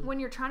 mm-hmm. when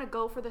you're trying to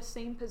go for the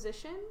same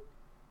position,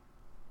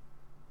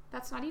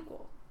 that's not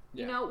equal.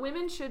 Yeah. You know,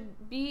 women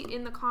should be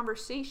in the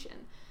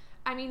conversation.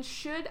 I mean,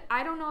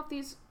 I don't know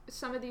if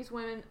some of these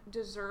women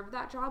deserve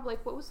that job.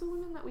 Like, what was the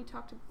woman that we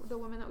talked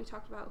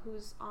about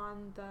who's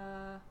on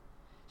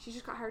she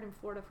just got hired in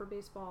Florida for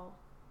baseball.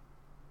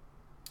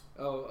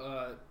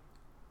 Oh,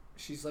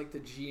 she's like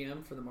the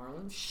GM for the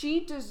Marlins?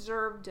 She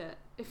deserved it.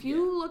 If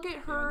you look at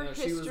her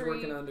history, she was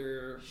working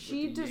under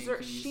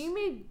she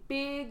made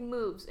big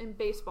moves in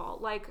baseball.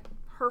 Like,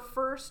 her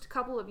first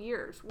couple of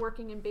years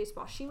working in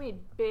baseball, she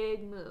made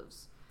big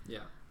moves.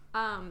 Yeah.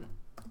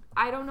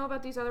 I don't know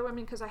about these other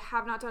women because I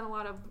have not done a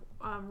lot of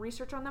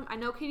research on them. I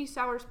know Katie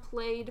Sowers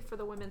played for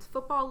the Women's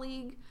Football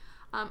League,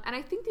 and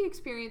I think the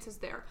experience is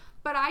there.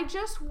 But I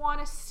just want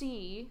to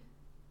see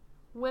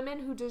women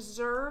who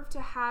deserve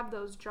to have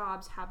those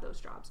jobs have those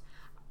jobs.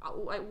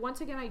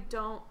 Once again, I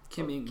don't...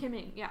 Kim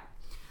Ing, yeah.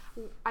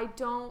 I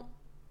don't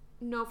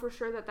know for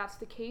sure that that's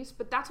the case,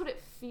 but that's what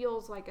it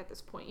feels like at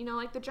this point. You know,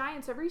 like the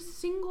Giants, every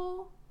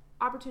single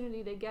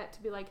opportunity they get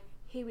to be like,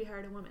 hey, we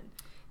hired a woman.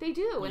 They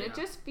do, and it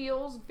just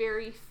feels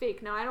very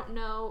fake. Now, I don't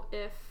know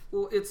if...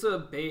 Well, it's a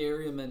Bay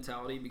Area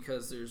mentality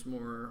because there's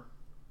more,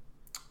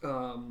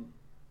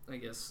 I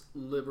guess,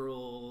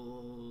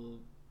 liberal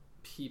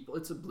people.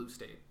 It's a blue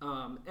state.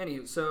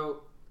 Anywho,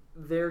 so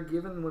they're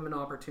giving women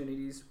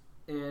opportunities,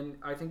 and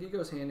I think it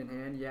goes hand in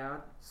hand.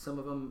 Yeah, some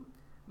of them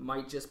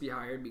might just be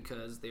hired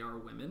because they are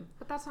women.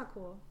 But that's not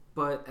cool.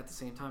 But at the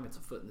same time, it's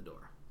a foot in the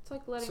door. It's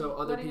like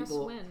letting us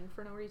win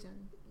for no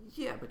reason.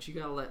 Yeah, but you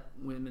gotta let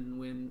women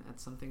win at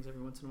some things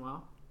every once in a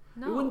while.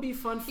 No, it wouldn't be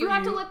fun for you. You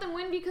have to let them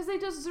win because they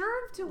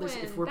deserve to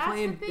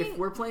win. If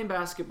we're playing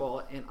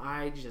basketball and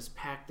I just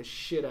pack the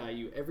shit out of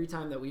you every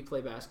time that we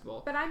play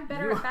basketball, but I'm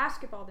better at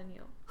basketball than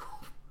you.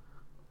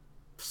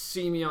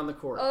 See me on the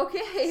court.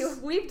 Okay,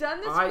 we've done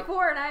this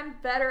before, and I'm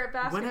better at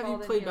basketball. When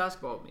have you played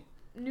basketball with me?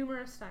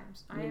 Numerous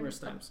times. Numerous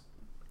times.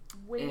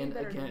 Way and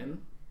better again,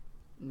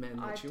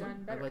 men let you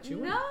win. I let you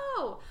win.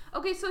 No.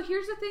 Okay, so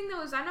here's the thing,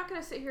 though, is I'm not going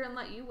to sit here and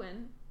let you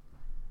win.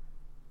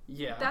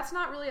 Yeah. That's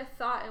not really a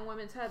thought in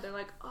women's head. They're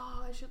like,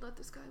 oh, I should let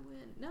this guy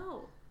win.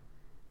 No.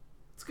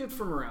 It's good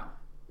for morale.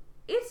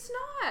 It's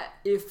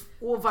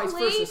not. Vice versa.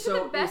 Play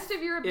to the best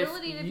of your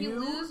ability, and if you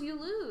lose, you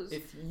lose.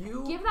 If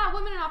you give that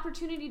woman an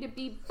opportunity to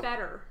be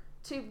better,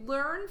 to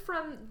learn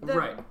from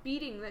the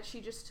beating that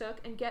she just took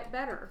and get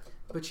better.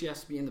 But she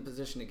has to be in the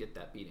position to get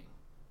that beating.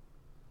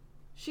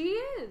 She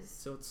is.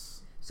 So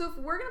it's So if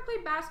we're going to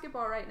play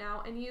basketball right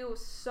now and you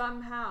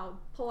somehow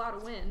pull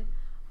out a win,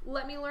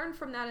 let me learn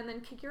from that and then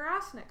kick your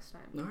ass next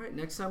time. All right,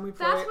 next time we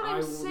play, That's what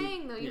I'm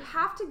saying, though. You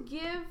have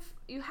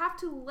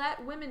to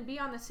let women be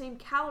on the same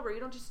caliber. You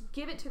don't just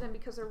give it to them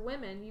because they're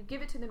women. You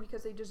give it to them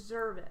because they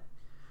deserve it.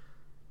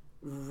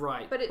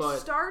 Right. But it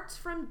starts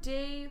from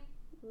day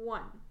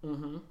one.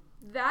 Mm-hmm.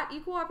 That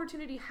equal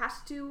opportunity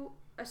has to,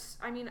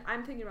 I'm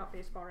thinking about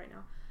baseball right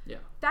now. Yeah.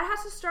 That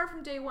has to start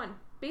from day one.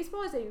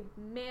 Baseball is a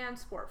man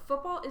sport.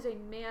 Football is a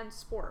man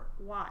sport.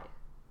 Why?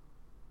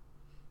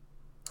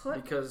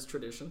 Because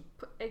tradition.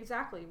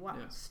 Exactly. Why?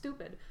 Yeah.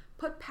 Stupid.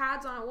 Put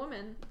pads on a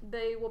woman,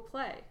 they will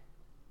play.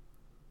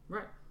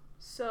 Right.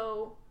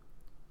 So,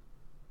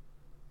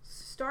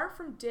 start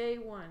from day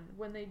one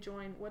when they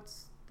join.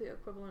 What's the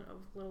equivalent of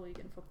Little League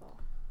in football?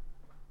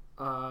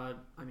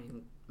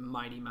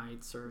 Mighty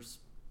Mites or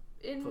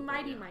in football,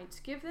 Mighty Mites,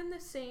 give them the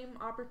same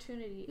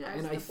opportunity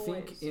as the boys. And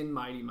I think in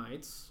Mighty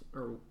Mites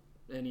or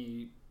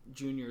any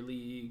junior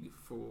league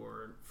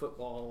for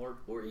football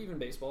or even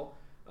baseball,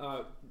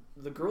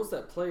 the girls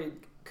that played,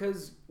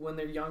 because when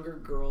they're younger,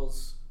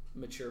 girls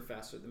mature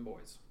faster than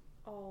boys.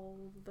 All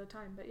the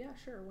time, but yeah,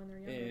 sure, when they're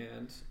younger.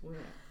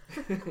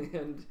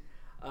 And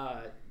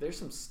there's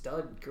some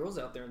stud girls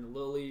out there in the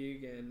Little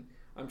League, and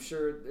I'm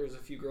sure there's a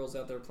few girls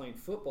out there playing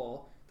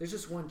football. There's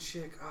just one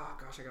chick, oh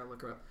gosh, I gotta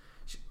look her up.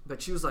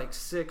 But she was like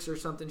 6 or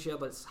something. She had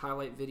this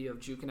highlight video of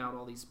juking out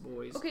all these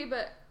boys. Okay,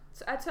 but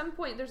at some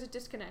point there's a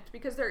disconnect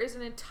because there is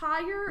an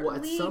entire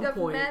league of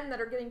men that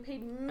are getting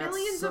paid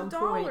millions of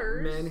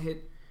dollars. Men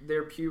hit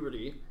their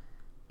puberty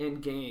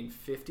and gain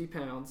 50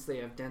 pounds. They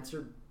have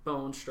denser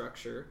bone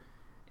structure,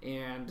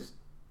 and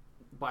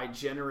by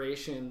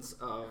generations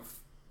of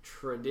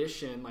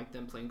tradition, like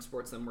them playing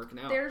sports, them working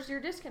out. There's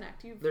your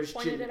disconnect. You've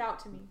pointed it out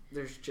to me.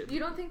 You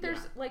don't think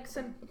there's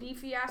some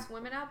beefy ass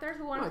women out there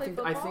who want to play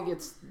football? I think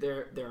it's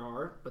there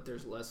are, but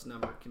there's less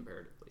number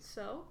comparatively.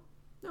 So?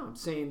 No, I'm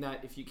saying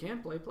that if you can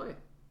play.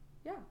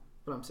 Yeah.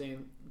 But I'm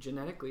saying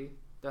genetically,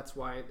 that's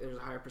why there's a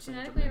higher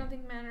percentage genetically, of men. I don't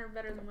think men are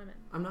better than women.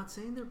 I'm not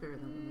saying they're better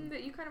than women.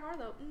 But you kind of are,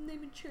 though. They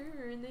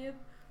mature and they have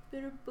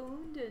better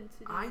bone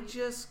density. I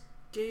just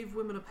gave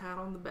women a pat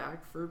on the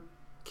back for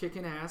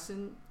kicking ass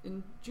in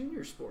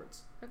junior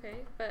sports. Okay,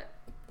 but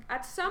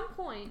at some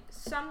point,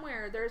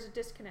 somewhere, there's a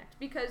disconnect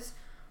because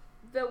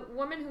the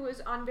woman who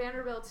is on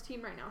Vanderbilt's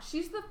team right now,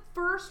 she's the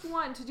first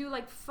one to do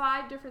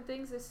 5 different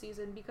things this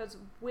season because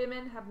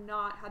women have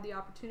not had the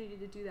opportunity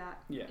to do that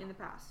in the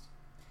past.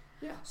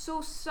 Yeah.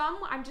 So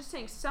I'm just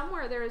saying,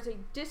 somewhere there is a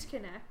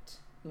disconnect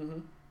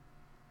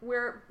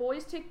where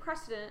boys take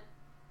precedent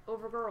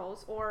over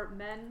girls or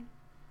men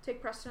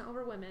take precedent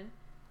over women,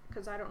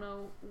 because I don't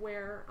know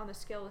where on the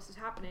scale this is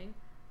happening,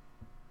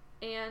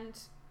 and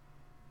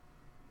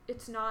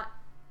it's not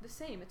the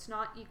same. It's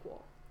not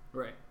equal.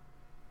 Right.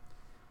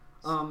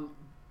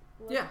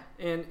 Yeah,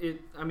 and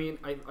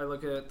I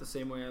look at it the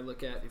same way I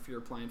look at if you're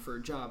applying for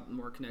a job. The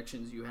more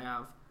connections you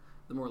have,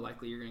 the more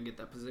likely you're going to get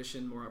that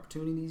position, more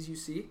opportunities you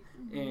see,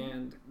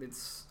 and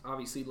it's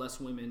obviously less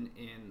women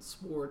in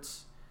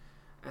sports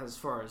as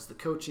far as the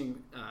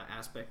coaching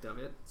aspect of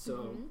it.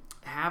 So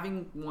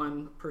having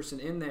one person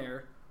in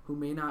there who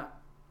may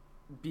not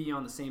be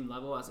on the same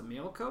level as a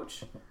male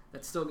coach,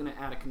 that's still going to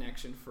add a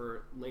connection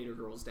for later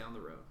girls down the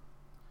road.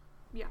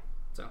 Yeah.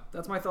 So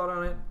that's my thought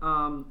on it.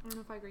 I don't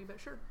know if I agree, but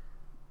sure.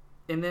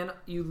 And then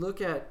you look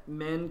at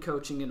men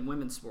coaching in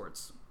women's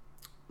sports.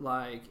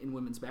 Like in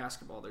women's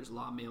basketball, there's a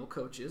lot of male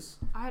coaches.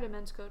 I had a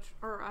men's coach,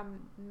 or a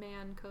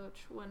man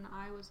coach, when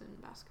I was in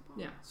basketball.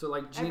 Yeah, so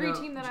every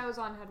team that I was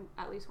on had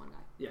at least one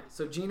guy. Yeah,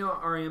 so Gino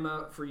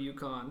Ariema for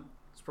UConn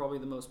is probably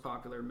the most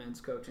popular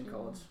men's coach in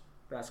college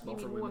basketball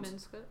for women's.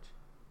 Women's coach?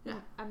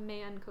 Yeah. A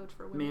man coach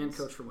for women's. Man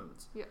coach for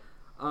women's. Yeah.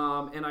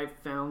 And I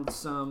found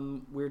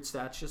some weird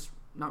stats, just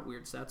not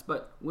weird stats,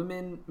 but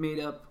women made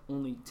up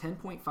only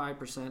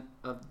 10.5%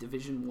 of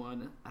Division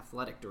I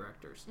athletic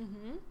directors.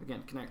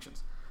 Again,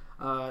 connections.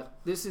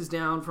 This is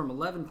down from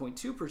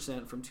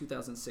 11.2% from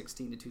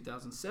 2016 to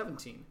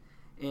 2017,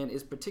 and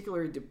is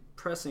particularly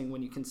depressing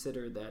when you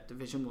consider that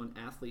Division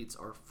I athletes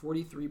are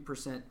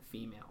 43%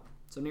 female.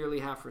 So nearly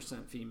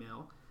 0.5%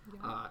 female,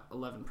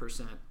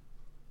 11%,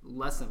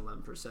 less than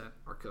 11%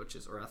 are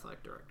coaches or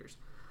athletic directors.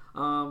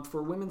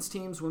 For women's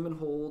teams, women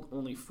hold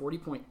only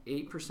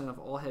 40.8% of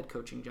all head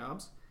coaching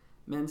jobs.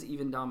 Men's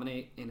even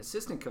dominate in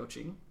assistant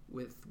coaching,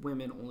 with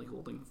women only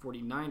holding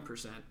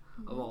 49%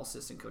 of all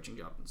assistant coaching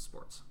jobs in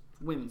sports.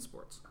 Women's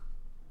sports.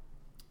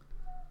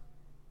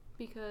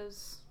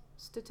 Because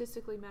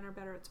statistically men are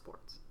better at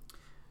sports.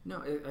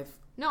 No,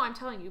 I'm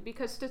telling you,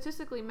 because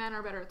statistically men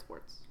are better at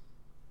sports.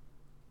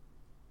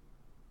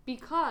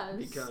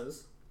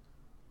 Because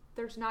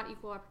there's not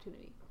equal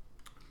opportunity.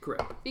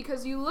 Correct.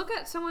 Because you look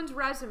at someone's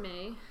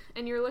resume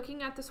and you're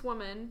looking at this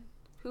woman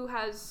who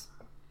has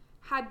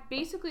had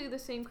basically the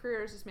same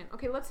career as this man.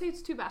 Okay, let's say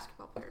it's 2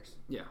 basketball players.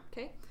 Yeah.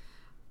 Okay?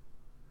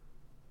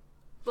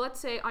 But let's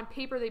say on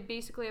paper they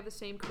basically have the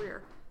same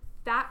career.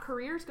 That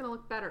career is going to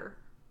look better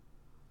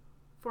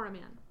for a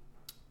man.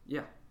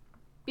 Yeah.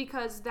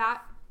 Because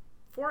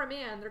for a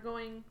man, they're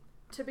going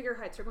to bigger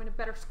heights. They're going to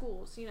better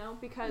schools,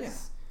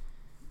 because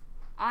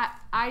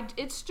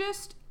it's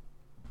just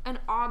an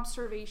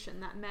observation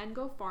that men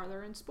go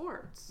farther in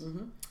sports.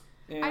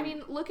 Mm-hmm. I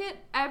mean, look at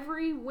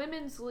every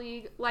women's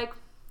league. Like,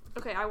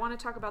 okay, I want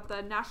to talk about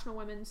the National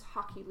Women's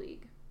Hockey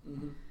League.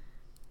 Mm-hmm.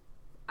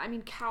 I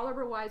mean,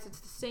 caliber-wise, it's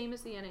the same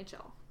as the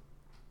NHL.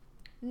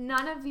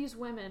 None of these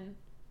women,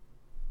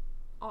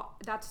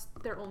 that's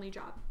their only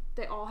job.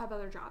 They all have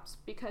other jobs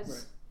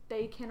because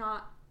they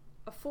cannot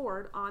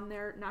afford on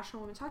their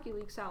National Women's Hockey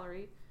League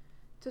salary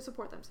to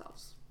support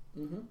themselves.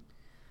 Mm-hmm.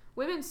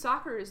 Women's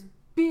soccer is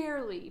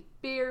barely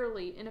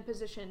in a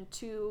position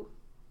to,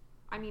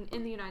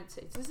 in the United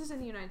States. This is in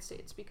the United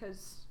States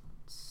because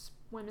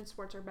women's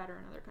sports are better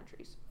in other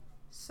countries.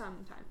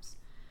 Sometimes.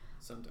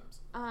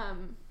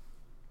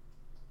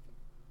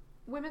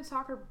 Women's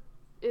soccer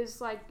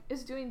is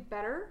doing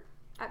better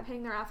at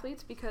paying their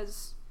athletes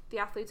because the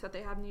athletes that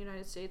they have in the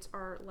United States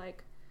are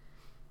like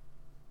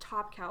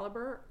top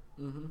caliber.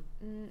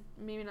 Mm-hmm.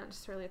 Maybe not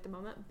necessarily at the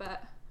moment,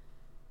 but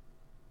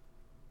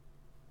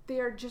they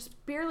are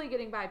just barely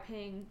getting by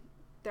paying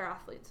their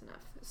athletes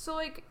enough. So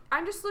like,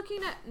 I'm just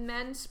looking at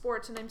men's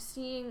sports and I'm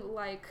seeing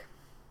like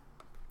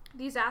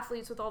these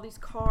athletes with all these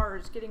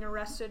cars getting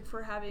arrested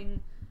for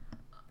having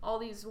all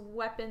these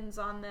weapons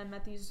on them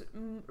at these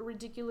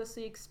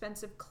ridiculously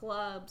expensive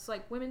clubs.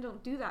 Like, women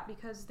don't do that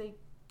because they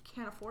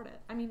can't afford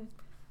it. I mean,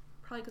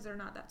 probably because they're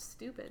not that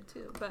stupid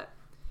too, but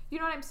you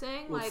know what I'm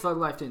saying? Well, like, Thug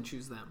Life didn't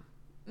choose them.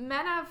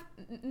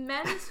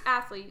 Men's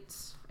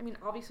athletes, I mean,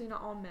 obviously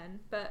not all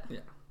men, but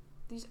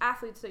these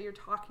athletes that you're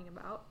talking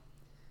about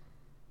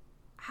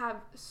have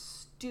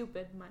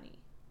stupid money.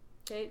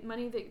 Okay?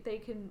 Money that they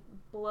can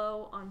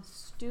blow on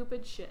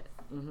stupid shit.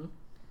 Mm-hmm.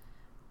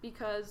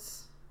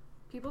 Because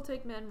people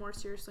take men more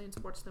seriously in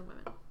sports than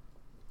women.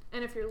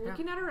 And if you're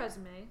looking at a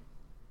resume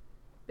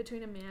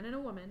between a man and a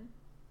woman,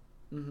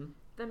 mm-hmm.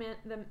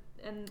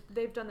 and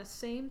they've done the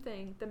same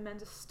thing, the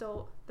man's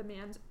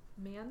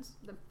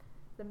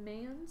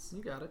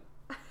You got it.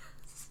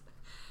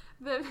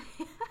 the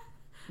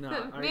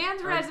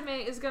man's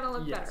resume is going to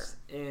look better.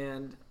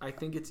 And I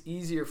think it's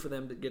easier for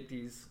them to get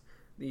these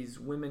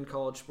women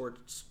college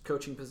sports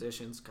coaching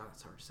positions. God,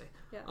 it's hard to say.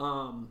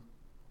 Yeah.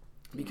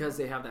 Because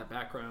they have that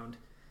background,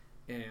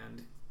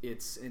 and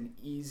it's an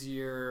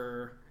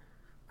easier,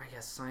 I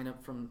guess, sign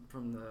up from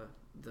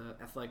the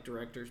athletic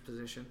director's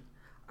position.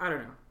 I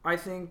don't know. I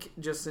think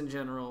just in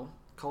general,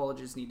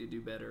 colleges need to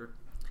do better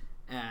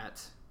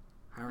at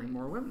hiring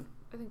more women.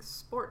 I think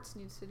sports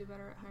needs to do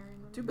better at hiring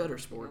women. Do better,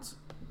 sports.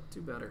 Yeah.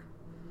 Do better.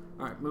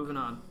 All right, moving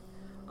on.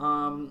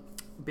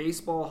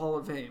 Baseball Hall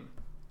of Fame.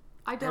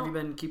 Have you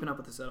been keeping up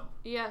with this at all?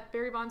 Yeah,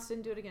 Barry Bonds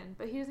didn't do it again,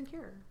 but he doesn't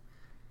care.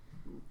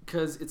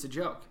 Because it's a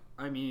joke.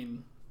 I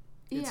mean,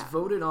 it's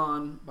voted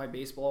on by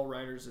Baseball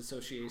Writers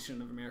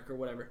Association of America or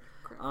whatever.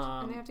 Correct.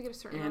 And they have to get a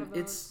certain amount of votes.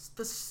 And it's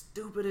the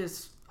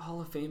stupidest Hall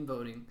of Fame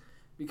voting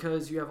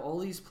because you have all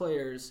these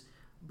players,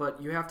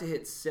 but you have to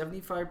hit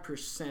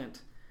 75%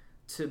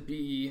 to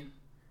be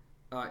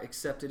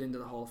accepted into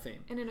the Hall of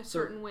Fame. And in a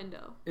certain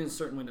window. In a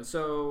certain window.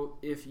 So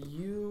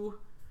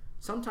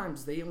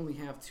sometimes they only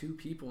have 2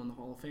 people in the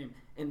Hall of Fame.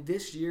 And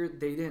this year,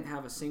 they didn't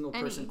have a single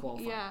person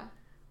qualify. Yeah.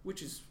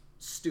 Which is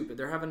stupid.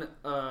 They're having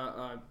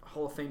a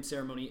Hall of Fame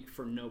ceremony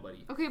for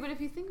nobody. Okay, but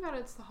if you think about it,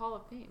 it's the Hall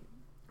of Fame.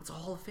 It's a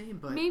Hall of Fame,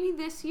 but... Maybe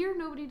this year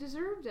nobody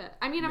deserved it.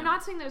 I mean, I'm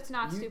not saying that it's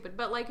not stupid,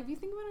 but like, if you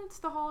think about it, it's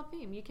the Hall of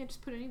Fame. You can't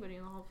just put anybody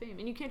in the Hall of Fame.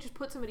 And you can't just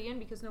put somebody in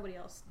because nobody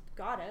else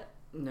got it.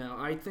 No,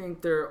 I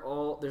think there's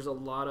a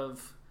lot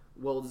of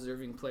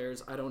well-deserving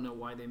players. I don't know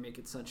why they make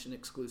it such an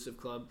exclusive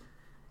club.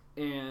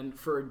 And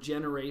for a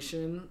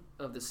generation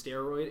of the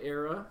steroid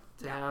era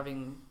to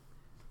having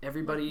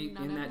everybody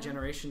in that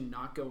generation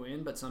not go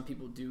in, but some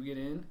people do get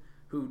in,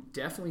 who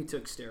definitely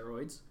took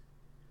steroids,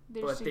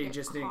 but they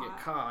just didn't get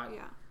caught.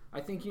 Yeah. I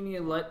think you need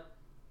to let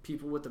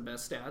people with the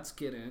best stats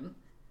get in,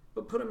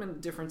 but put them in a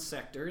different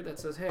sector that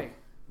says, hey,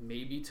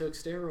 maybe took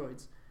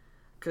steroids.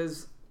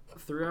 Because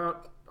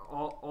throughout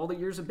all the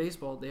years of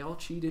baseball, they all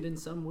cheated in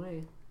some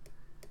way.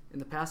 In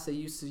the past, they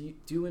used to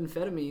do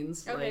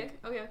amphetamines. Okay.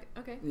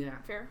 Yeah.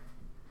 Fair.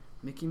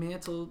 Mickey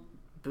Mantle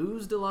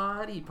boozed a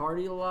lot. He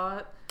partied a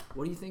lot.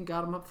 What do you think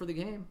got him up for the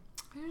game?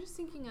 I was just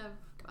thinking of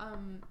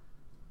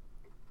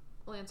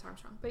Lance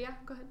Armstrong. But yeah,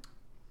 go ahead.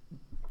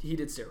 He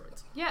did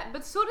steroids. Yeah,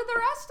 but so did the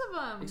rest of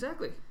them.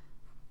 Exactly.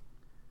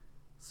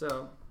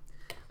 So,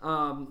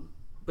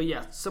 but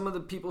yeah, some of the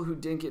people who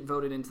didn't get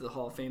voted into the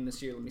Hall of Fame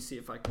this year, let me see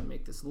if I can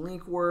make this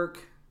link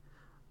work.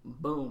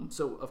 Boom.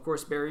 So, of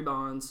course, Barry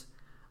Bonds,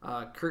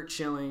 Curt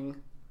Schilling.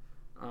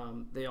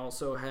 They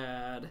also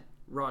had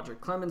Roger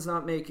Clemens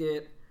not make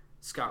it,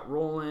 Scott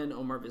Rowland,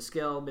 Omar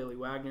Vizquel, Billy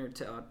Wagner,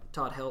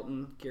 Todd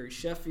Helton, Gary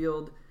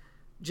Sheffield,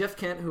 Jeff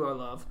Kent, who I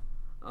love,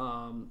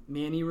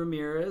 Manny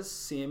Ramirez,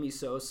 Sammy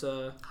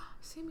Sosa.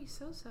 Sammy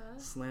Sosa.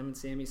 Slamming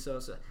Sammy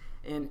Sosa.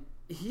 And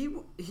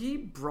he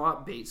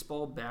brought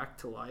baseball back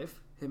to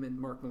life, him and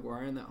Mark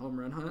McGwire in that home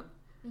run hunt.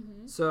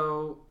 Mm-hmm.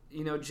 So,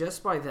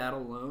 just by that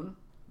alone,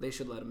 they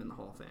should let him in the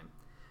Hall of Fame.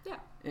 Yeah.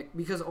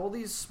 Because all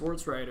these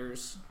sports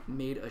writers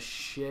made a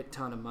shit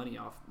ton of money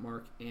off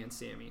Mark and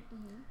Sammy.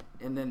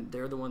 Mm-hmm. And then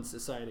they're the ones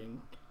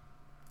deciding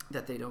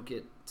that they don't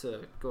get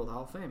to go to the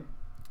Hall of Fame.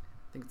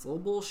 I think it's a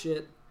little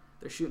bullshit.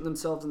 They're shooting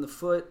themselves in the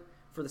foot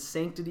for the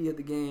sanctity of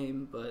the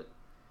game, but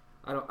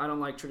I don't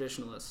like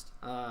traditionalists.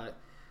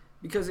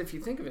 Because if you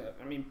think of it,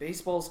 I mean,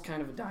 baseball's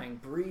kind of a dying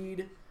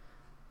breed.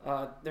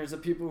 There's the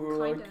people who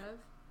are kind of.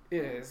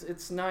 It is.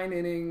 It's 9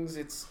 innings.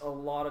 It's a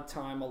lot of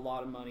time, a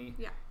lot of money.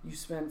 Yeah. You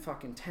spend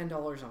fucking $10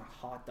 on a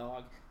hot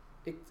dog.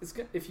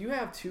 If you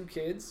have 2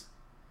 kids,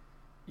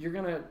 you're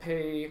gonna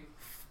pay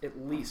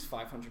at least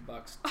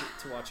 $500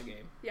 to watch a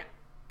game. Yeah.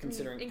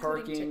 Considering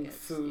parking, tickets,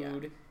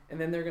 food, and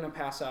then they're gonna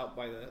pass out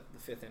by the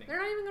 5th inning. They're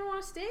not even gonna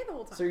want to stay the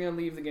whole time. So you're gonna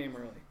leave the game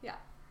early. Yeah.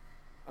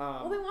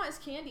 All they want is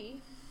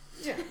candy.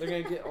 Yeah, they're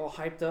going to get all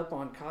hyped up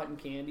on cotton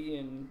candy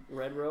and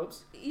red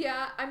ropes.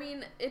 Yeah, I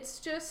mean,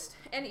 it's just,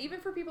 and even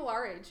for people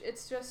our age,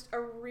 it's just a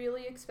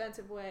really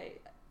expensive way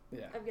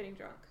of getting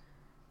drunk.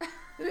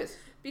 It is.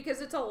 Because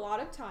it's a lot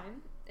of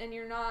time, and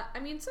you're not, I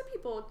mean, some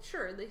people,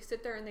 sure, they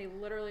sit there and they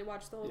literally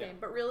watch the whole game,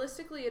 but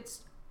realistically,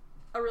 it's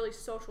a really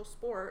social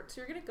sport, so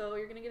you're going to go,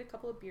 you're going to get a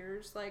couple of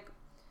beers, like,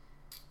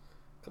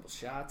 a couple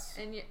shots.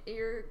 And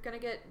you're going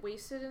to get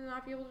wasted and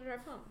not be able to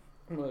drive home.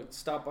 I'm going to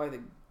stop by the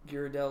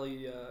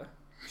Ghirardelli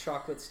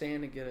chocolate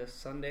stand and get a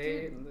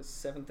sundae in the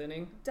 7th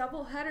inning.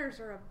 Double headers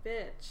are a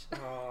bitch.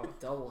 Oh,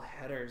 double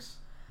headers.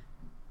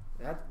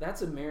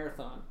 That's a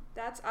marathon.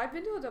 I've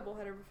been to a double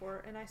header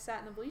before, and I sat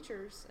in the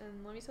bleachers,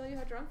 and let me tell you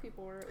how drunk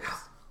people were. It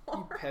was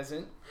you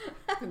peasant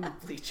in the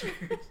bleachers.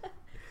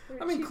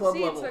 I mean, club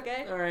seats, level.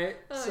 Okay. All right.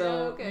 Oh, so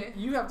yeah, okay.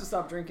 You have to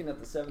stop drinking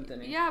at the 7th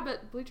inning. Yeah,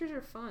 but bleachers are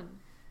fun.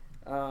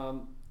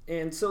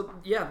 And so,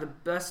 the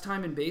best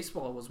time in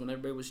baseball was when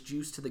everybody was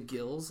juiced to the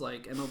gills,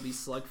 like MLB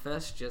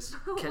Slugfest, just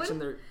catching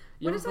their...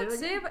 What does that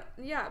say about...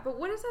 Yeah, but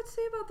what does that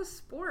say about the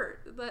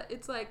sport? That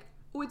it's like,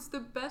 it's the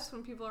best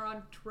when people are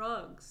on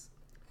drugs.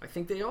 I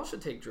think they all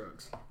should take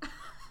drugs.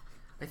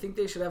 I think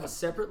they should have a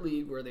separate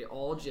league where they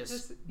all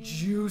just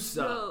juice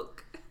up.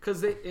 Because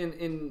they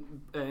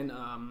in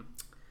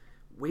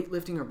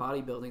weightlifting or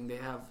bodybuilding, they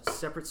have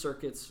separate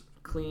circuits,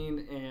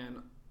 clean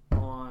and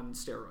on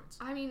steroids.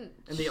 I mean,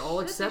 and they all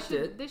accept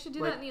it. They should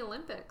do that in the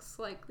Olympics.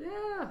 Like,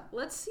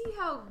 let's see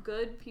how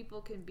good people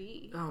can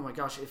be. Oh my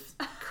gosh, if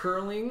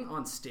curling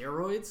on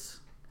steroids,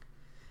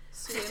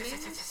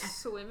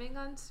 swimming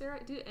on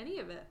steroids, dude, any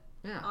of it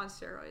on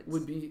steroids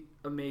would be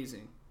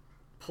amazing.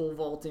 Pole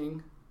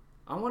vaulting.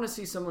 I want to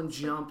see someone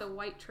jump like the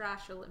white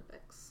trash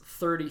Olympics.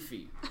 30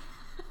 feet.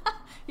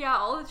 Yeah,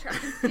 all the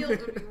track and field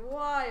would be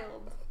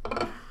wild.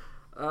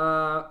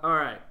 All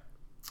right.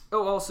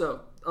 Oh,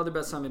 also, other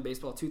best time in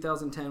baseball,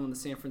 2010 when the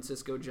San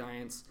Francisco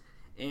Giants,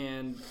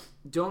 and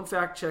don't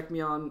fact check me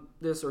on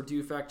this or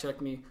do fact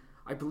check me,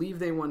 I believe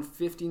they won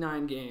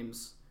 59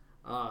 games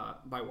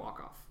by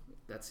walk-off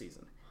that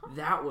season.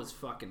 That was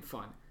fucking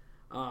fun.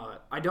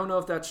 I don't know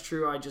if that's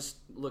true. I just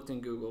looked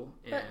in Google.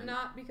 But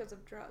not because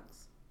of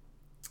drugs.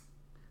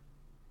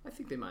 I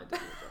think they might do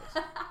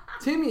drugs.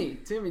 Timmy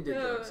did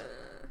drugs.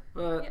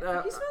 But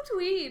he smoked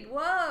weed.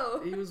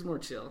 Whoa. He was more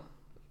chill.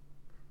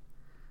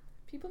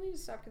 People need to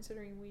stop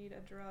considering weed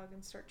a drug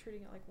and start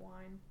treating it like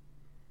wine.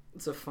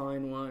 It's a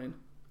fine wine.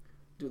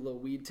 Do a little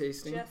weed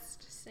tasting.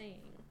 Just saying.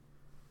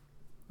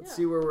 Let's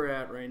see where we're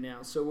at right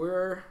now. So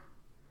we're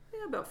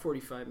about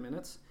 45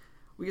 minutes.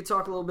 We could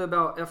talk a little bit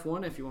about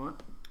F1 if you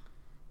want.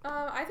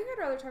 I think I'd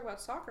rather talk about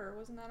soccer.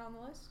 Wasn't that on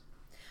the list?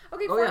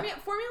 Okay, Formula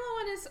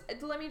 1 is,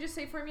 let me just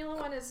say, Formula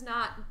 1 is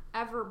not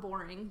ever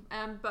boring.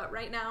 But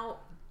right now,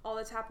 all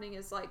that's happening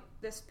is, like,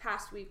 this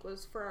past week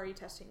was Ferrari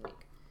testing week.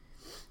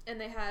 And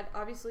they had,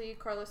 obviously,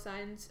 Carlos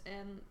Sainz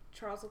and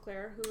Charles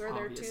Leclerc, who are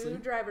their 2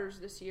 drivers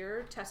this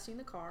year, testing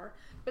the car.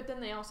 But then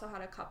they also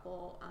had a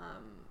couple,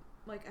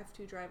 like,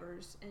 F2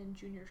 drivers and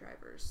junior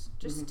drivers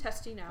just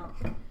testing out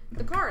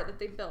the car that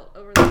they built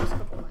over the last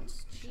couple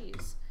months.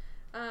 Jeez.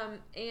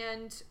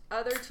 And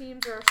other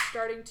teams are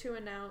starting to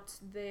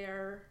announce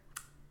their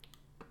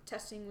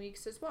testing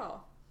weeks as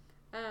well.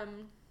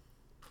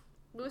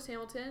 Lewis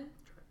Hamilton,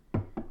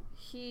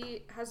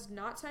 he has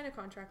not signed a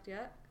contract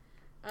yet.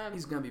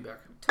 He's gonna be back.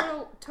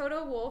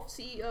 Toto Wolff,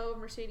 CEO of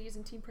Mercedes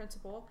and team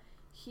principal,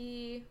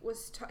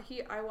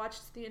 I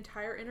watched the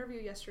entire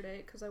interview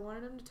yesterday because I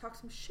wanted him to talk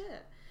some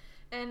shit,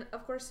 and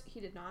of course he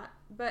did not.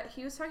 But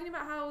he was talking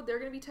about how they're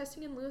gonna be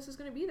testing and Lewis is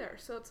gonna be there.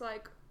 So it's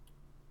like,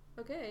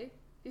 okay,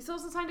 he still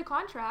hasn't signed a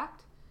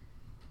contract.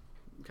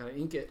 Gotta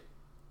ink it.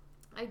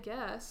 I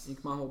guess.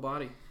 Ink my whole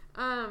body.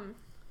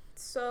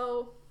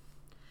 So.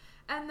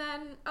 And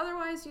then,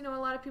 otherwise, a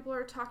lot of people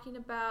are talking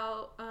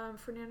about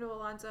Fernando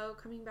Alonso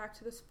coming back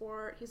to the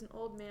sport. He's an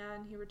old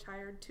man. He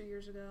retired 2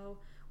 years ago,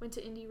 went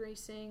to Indy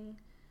racing,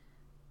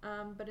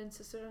 but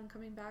insisted on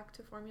coming back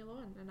to Formula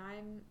 1. And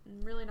I'm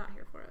really not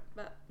here for it.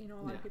 But, a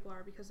lot of people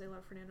are because they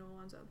love Fernando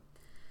Alonso.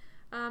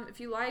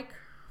 If you like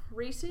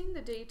racing,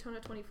 the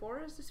Daytona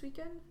 24 is this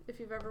weekend. If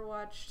you've ever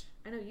watched,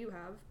 I know you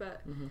have,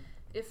 but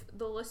if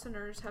the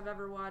listeners have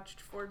ever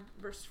watched Ford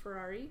versus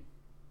Ferrari,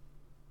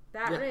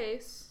 that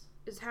race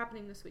is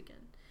happening this weekend.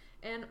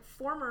 And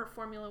former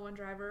Formula One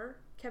driver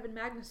Kevin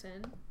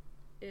Magnussen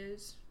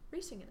is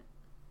racing in it.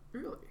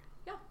 Really?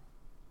 Yeah.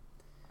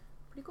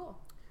 Pretty cool.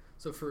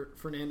 So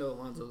Fernando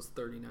Alonso's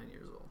 39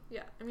 years old.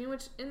 Yeah, I mean,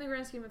 which in the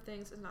grand scheme of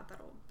things is not that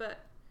old,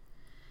 but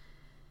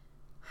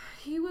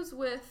he was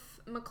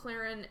with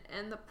McLaren,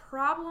 and the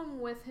problem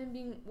with him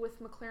being with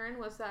McLaren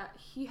was that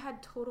he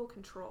had total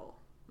control.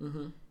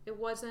 Mm-hmm. It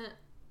wasn't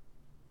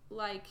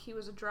like he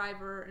was a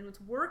driver and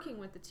was working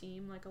with the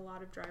team like a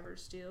lot of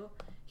drivers do.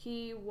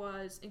 He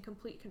was in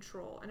complete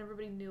control, and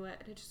everybody knew it,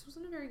 and it just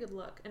wasn't a very good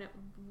look, and it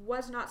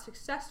was not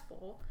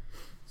successful,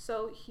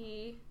 so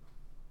he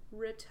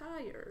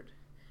retired.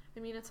 I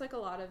mean, it's like a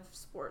lot of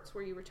sports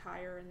where you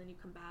retire and then you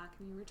come back,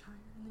 and you retire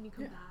and then you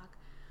come back.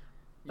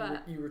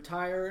 But you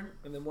retire,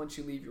 and then once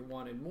you leave, you're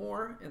wanted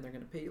more, and they're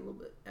going to pay you a little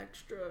bit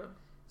extra.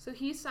 So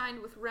he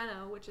signed with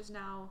Renault, which is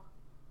now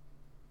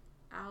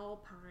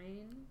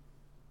Alpine.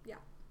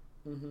 Yeah.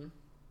 Mm-hmm.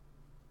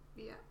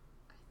 Yeah,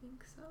 I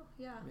think so.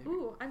 Yeah. Maybe.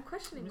 Ooh, I'm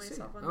questioning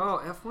myself on this.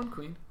 F1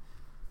 Queen.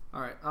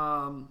 All right.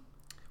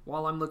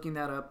 While I'm looking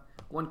that up,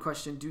 one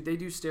question: do they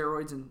do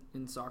steroids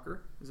in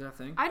soccer? Is that a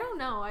thing? I don't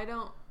know. I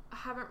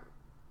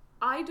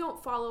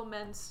don't follow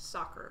men's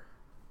soccer.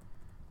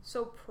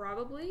 So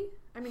probably,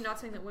 I mean, not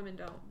saying that women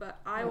don't,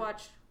 but I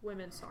watch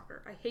women's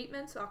soccer. I hate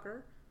men's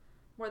soccer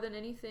more than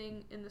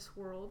anything in this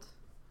world.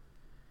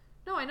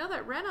 No, I know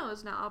that Renault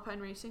is now Alpine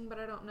Racing, but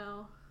I don't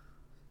know.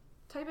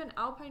 Type in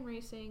Alpine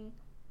Racing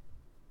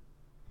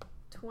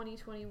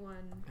 2021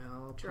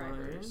 Alpine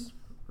drivers.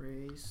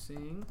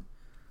 Racing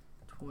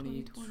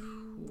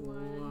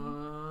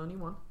 2021.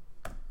 All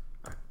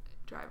right.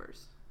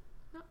 Drivers.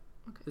 No,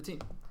 okay. The team.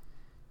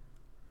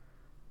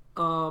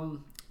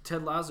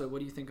 Ted Lasso, what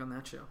do you think on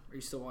that show? Are you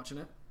still watching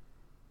it?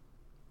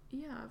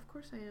 Yeah, of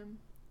course I am.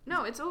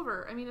 No, it's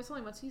over. I mean, it's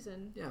only one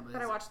season. Yeah,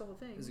 but I watched the whole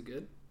thing. Is it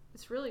good?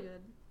 It's really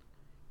good.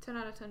 10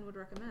 out of 10 would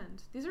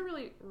recommend. These are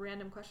really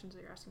random questions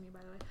that you're asking me,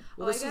 by the way.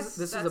 Well, this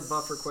is a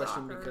buffer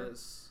question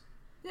because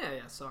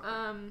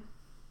soccer.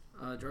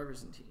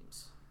 Drivers and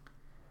teams.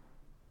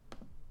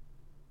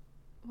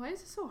 Why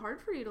is it so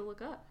hard for you to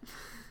look up?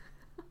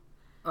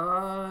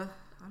 I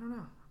don't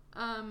know.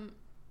 I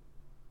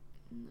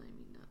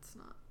mean, that's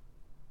not.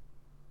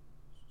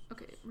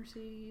 Okay,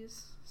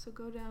 Mercedes. So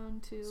go down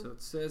to. So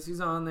it says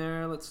he's on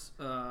there. Let's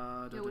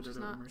which is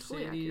not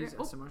Mercedes.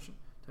 Aston Martin.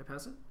 Did I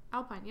pass it?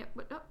 Alpine. Yep.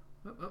 But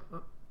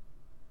Oh.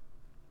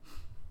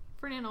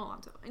 Fernando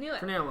Alonso. I knew it.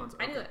 Fernando Alonso.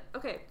 I knew it.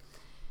 Okay.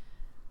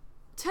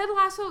 Ted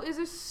Lasso is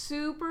a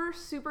super,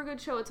 super good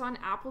show. It's on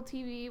Apple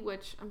TV,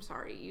 which, I'm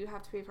sorry, you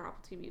have to pay for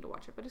Apple TV to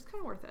watch it, but it's kind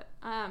of worth it.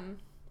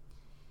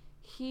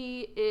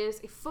 He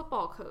is a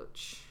football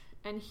coach,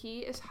 and he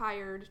is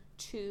hired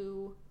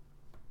to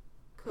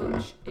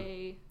coach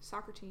a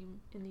soccer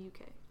team in the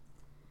UK.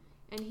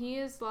 And he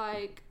is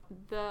like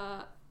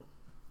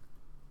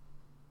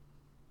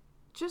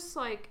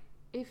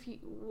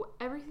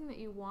everything that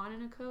you want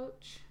in a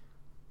coach,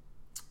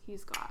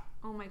 he's got.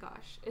 Oh my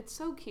gosh, it's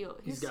so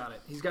cute. He's got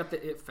it. He's got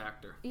the it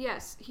factor.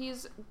 Yes,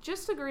 he's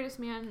just the greatest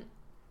man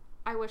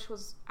I wish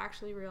was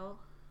actually real.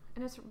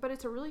 But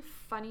it's a really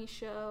funny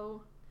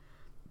show.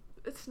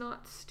 It's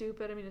not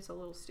stupid. I mean, it's a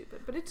little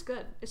stupid, but it's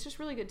good. It's just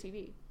really good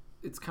TV.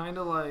 It's kind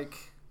of like,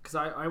 because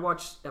I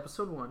watched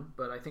episode 1,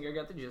 but I think I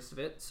got the gist of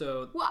it.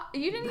 So what?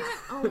 You didn't even.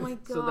 Oh my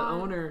god. So the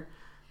owner.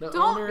 Do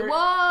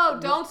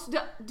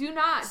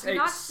not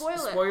spoil it.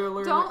 Spoiler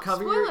alert! Don't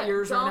cover spoil your it.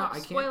 ears Don't right now. I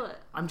can't. Spoil it.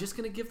 I'm just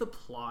gonna give the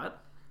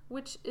plot,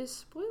 which is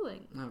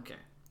spoiling. Okay.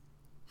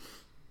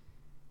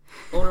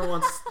 Owner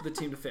wants the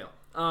team to fail.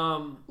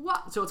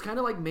 What? So it's kind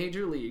of like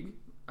Major League.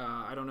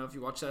 I don't know if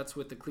you watch that. It's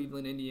with the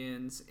Cleveland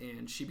Indians,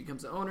 and she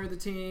becomes the owner of the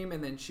team,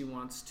 and then she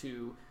wants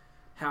to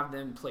have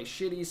them play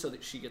shitty so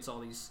that she gets all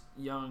these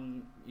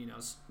young,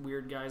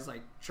 weird guys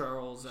like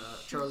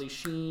Charlie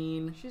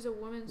Sheen. She's a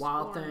woman's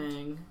Wild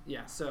Thing.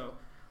 Yeah, so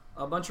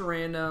a bunch of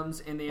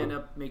randoms, and they end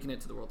up making it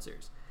to the World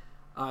Series.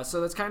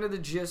 So that's kind of the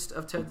gist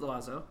of Ted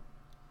Lasso.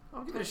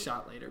 I'll give it a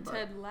shot later. But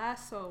Ted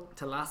Lasso.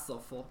 Ted Lasso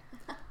full.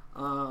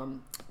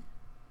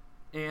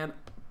 And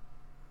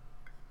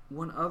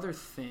one other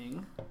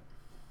thing.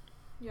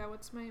 Yeah,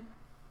 what's my...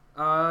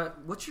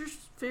 what's your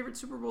favorite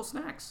Super Bowl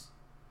snacks?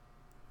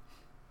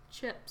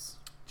 Chips.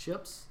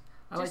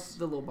 I like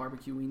the little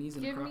barbecue weenies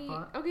in a crock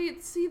pot. Okay,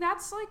 see,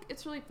 that's like,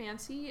 it's really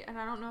fancy, and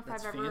I don't know if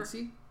I've ever...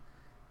 fancy?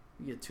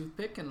 You get a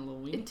toothpick and a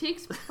little weenie? It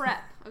takes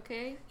prep,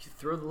 okay? You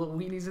throw the little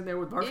weenies in there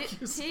with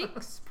barbecue sauce. It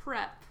takes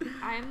prep.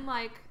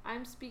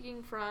 I'm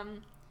speaking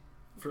from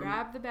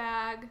grab the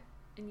bag,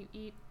 and you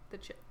eat the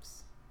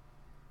chips.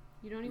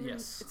 You don't even...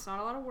 Yes. It's not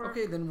a lot of work.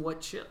 Okay, then what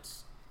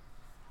chips?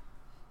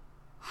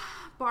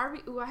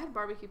 I had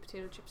barbecue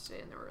potato chips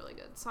today, and they were really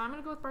good. So I'm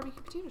going to go with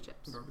barbecue potato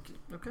chips. Barbecue.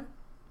 Okay.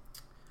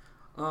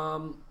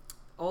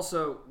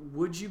 Also,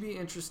 would you be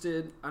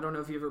interested... I don't know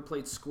if you ever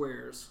played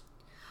Squares.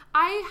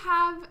 I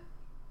have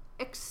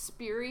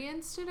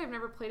experienced it. I've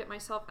never played it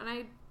myself, and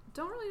I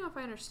don't really know if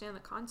I understand the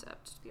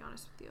concept, to be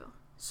honest with you.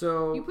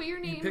 So you put your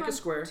name you pick on a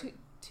square.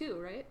 Two,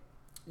 right?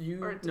 You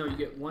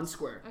get one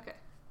square. Okay.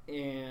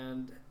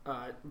 and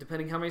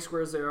depending how many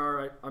squares there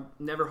are, I've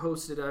never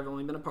hosted it. I've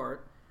only been a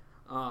part.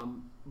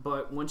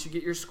 But once you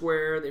get your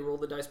square, they roll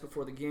the dice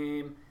before the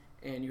game,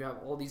 and you have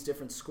all these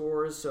different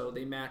scores. So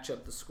they match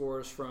up the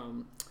scores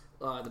from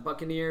the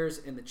Buccaneers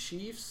and the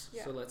Chiefs.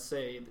 Yeah. So let's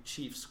say the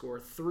Chiefs score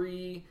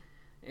 3,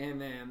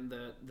 and then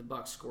the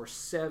Bucs score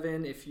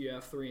 7. If you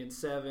have 3 and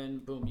 7,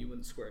 boom, you win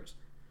the squares.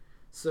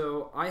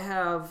 So I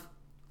have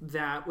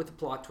that with a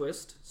plot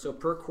twist. So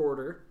per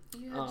quarter,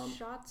 you have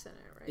shots in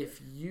it, right?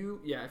 If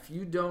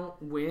you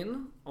don't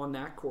win on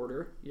that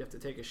quarter, you have to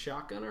take a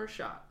shotgun or a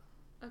shot.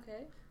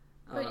 Okay.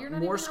 But you're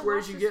not more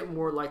squares you get,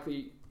 more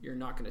likely you're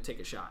not going to take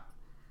a shot.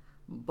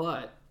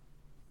 But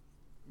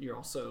you're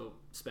also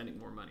spending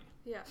more money.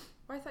 Yeah.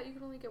 Well, I thought you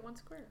could only get one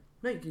square.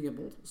 No, you can get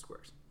multiple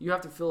squares. You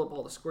have to fill up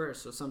all the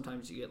squares, so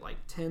sometimes you get like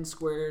 10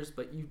 squares,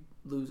 but you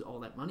lose all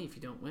that money if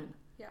you don't win.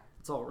 Yeah.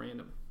 It's all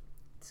random.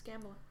 It's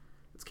gambling.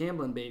 It's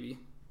gambling, baby.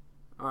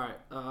 All right.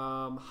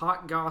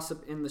 Hot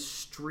gossip in the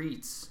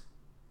streets.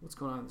 What's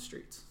going on in the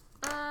streets?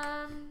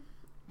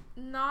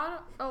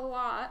 Not a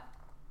lot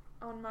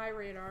on my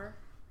radar.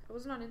 I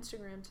wasn't on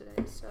Instagram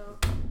today, so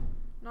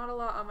not a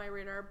lot on my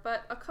radar.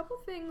 But a couple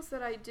things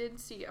that I did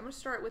see. I'm going to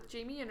start with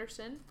Jamie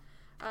Anderson.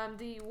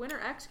 The Winter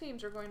X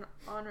Games are going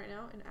on right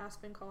now in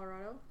Aspen,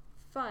 Colorado.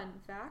 Fun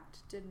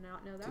fact. Did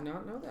not know that. Did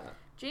not know that.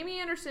 Jamie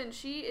Anderson,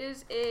 she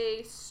is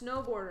a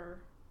snowboarder.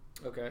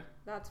 Okay.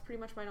 That's pretty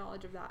much my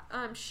knowledge of that.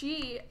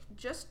 She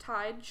just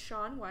tied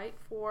Shaun White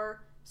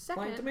for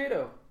second. Flying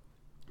tomato.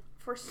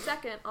 For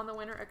second on the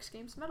Winter X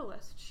Games medal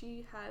list.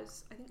 She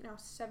has, I think now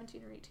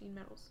 17 or 18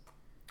 medals.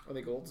 Are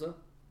they golds though?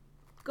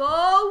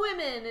 Go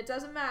women! It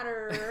doesn't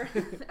matter.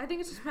 I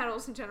think it's just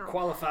medals in general.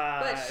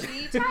 Qualified. But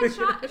she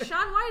tied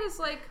Shaun White is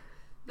like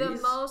the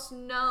most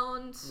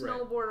known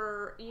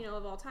snowboarder,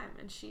 of all time,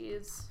 and she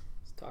is.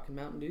 It's talking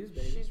Mountain Dews,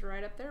 baby. She's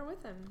right up there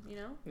with him,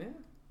 Yeah.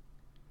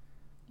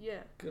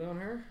 Yeah. Good on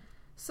her.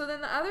 So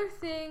then the other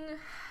thing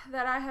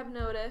that I have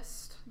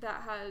noticed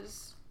that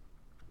has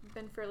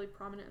been fairly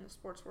prominent in the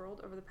sports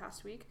world over the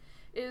past week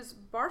is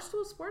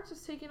Barstool Sports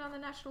is taking on the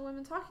National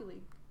Women's Hockey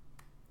League.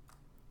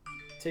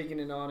 Taking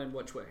it on in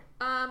which way?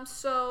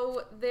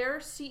 So their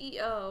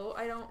CEO,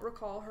 I don't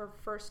recall her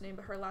first name,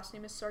 but her last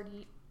name is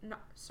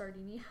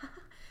Sardini.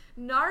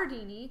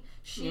 Nardini.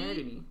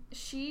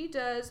 She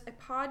does a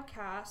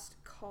podcast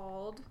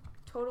called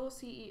Total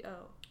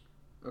CEO.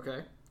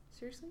 Okay.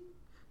 Seriously?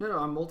 No,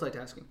 I'm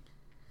multitasking.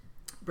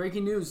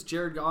 Breaking news,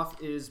 Jared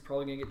Goff is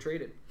probably going to get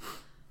traded.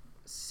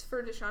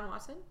 For Deshaun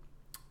Watson?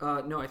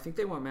 No, I think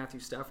they want Matthew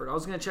Stafford. I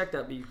was going to check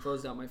that, but you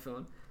closed out my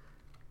phone.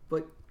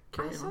 But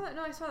I saw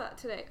that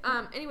today.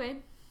 Anyway,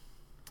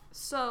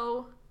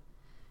 so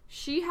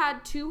she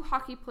had 2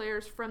 hockey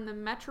players from the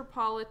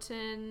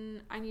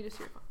Metropolitan. I need to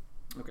see your phone.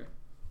 Okay.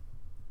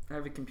 I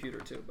have a computer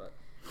too, but.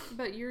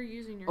 But you're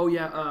using your. Oh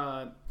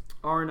yeah,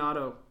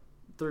 Arenado,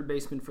 third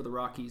baseman for the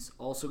Rockies,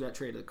 also got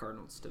traded to the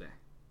Cardinals today.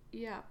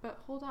 Yeah, but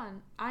hold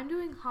on. I'm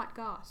doing hot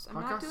goss. I'm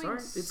not doing. Sorry,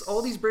 it's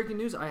all these breaking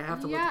news. I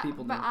have to let the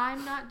people know. But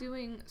I'm not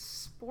doing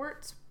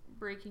sports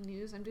breaking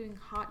news. I'm doing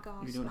hot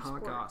goss. You're doing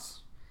hot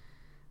goss.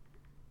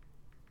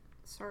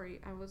 Sorry,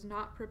 I was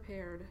not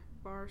prepared.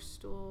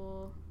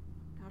 Barstool,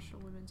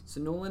 National Women's.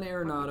 So Nolan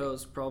Arenado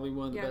is probably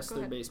one of the best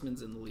third basemen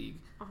in the league.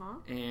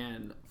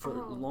 And for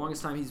the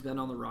longest time he's been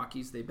on the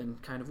Rockies, they've been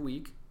kind of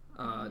weak,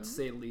 to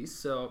say the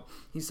least. So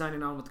he's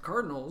signing on with the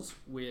Cardinals,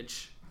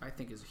 which I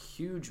think is a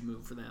huge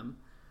move for them.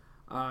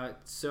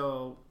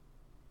 So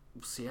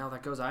we'll see how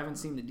that goes. I haven't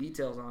seen the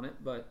details on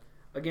it, but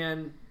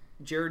again,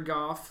 Jared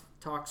Goff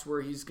talks where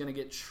he's going to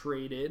get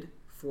traded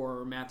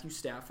for Matthew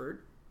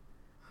Stafford.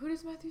 Who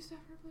does Matthew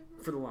Stafford play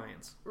for? For the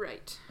Lions.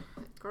 Right.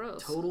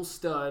 Gross. Total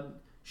stud,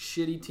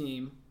 shitty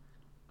team.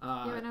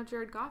 Yeah, but now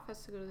Jared Goff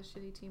has to go to the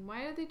shitty team.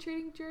 Why are they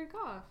trading Jared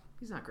Goff?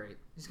 He's not great.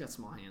 He's got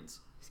small hands.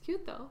 He's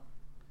cute, though.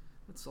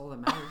 That's all that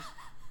matters.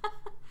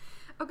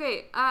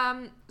 Okay,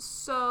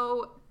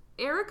 so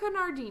Erica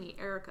Nardini,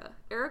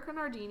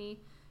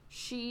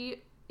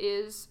 she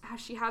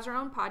has her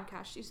own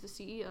podcast. She's the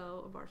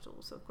CEO of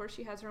Barstool, so of course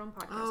she has her own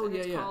podcast,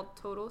 it's called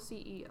Total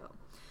CEO.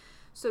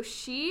 So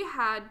she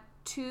had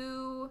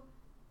 2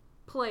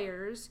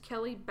 players,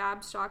 Kelly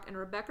Babstock and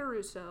Rebecca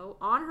Russo,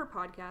 on her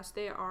podcast.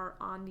 They are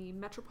on the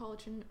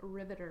Metropolitan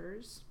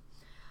Riveters.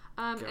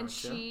 Gotcha. And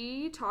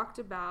she talked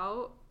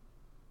about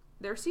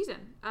their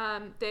season.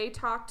 They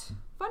talked,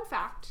 fun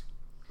fact,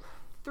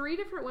 3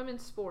 different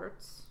women's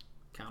sports.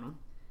 Count them.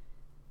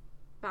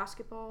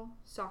 Basketball,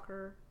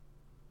 soccer,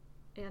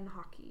 and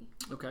hockey.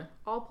 Okay.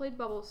 All played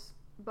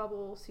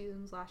bubble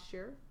seasons last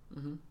year.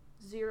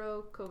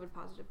 0 COVID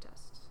positive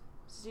tests.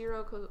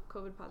 0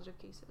 COVID positive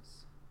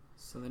cases.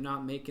 So they're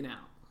not making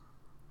out.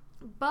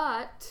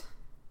 But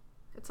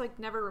it's like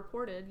never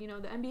reported. The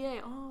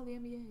NBA, the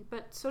NBA.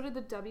 But so did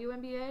the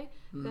WNBA,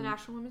 the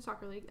National Women's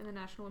Soccer League, and the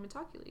National Women's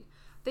Hockey League.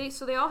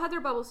 They all had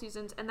their bubble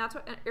seasons, and that's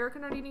what Erica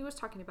Nardini was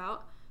talking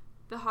about.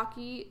 The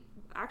hockey,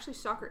 actually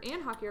soccer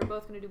and hockey are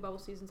both going to do bubble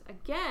seasons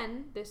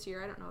again this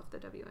year. I don't know if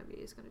the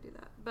WNBA is going to do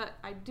that. But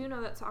I do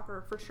know that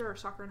soccer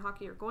and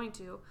hockey are going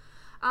to.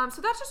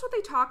 So that's just what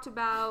they talked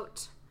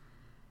about.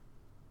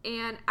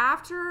 And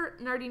after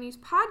Nardini's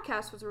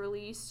podcast was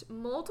released,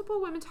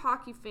 multiple women's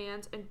hockey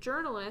fans and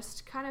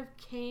journalists kind of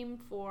came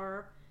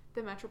for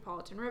the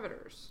Metropolitan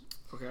Riveters.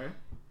 Okay.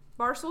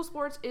 Barstool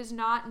Sports is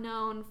not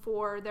known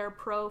for their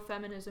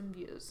pro-feminism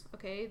views,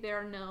 okay?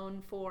 They're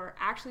known for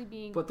actually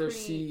being But their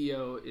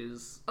CEO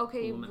is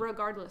okay, a woman.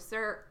 regardless.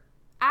 They're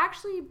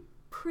actually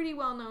pretty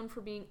well known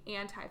for being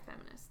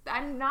anti-feminist.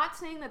 I'm not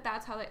saying that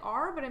that's how they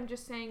are, but I'm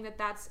just saying that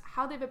that's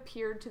how they've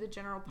appeared to the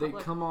general public.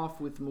 They come off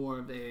with more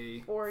of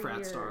a frat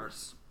years.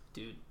 stars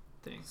dude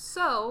thing.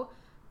 So,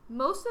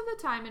 most of the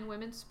time in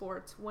women's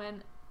sports,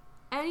 when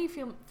any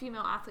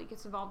female athlete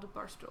gets involved with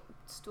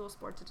Barstool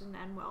Sports, it doesn't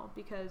end well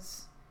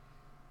because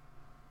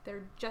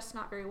they're just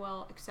not very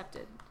well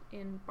accepted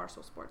in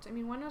Barstool Sports. I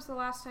mean, when was the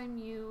last time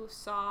you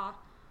saw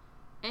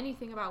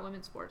anything about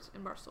women's sports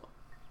in Barstool?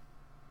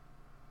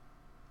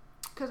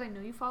 Because I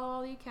know you follow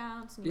all the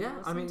accounts. And you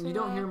you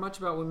don't hear much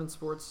about women's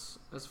sports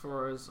as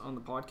far as on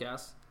the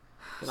podcast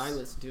that I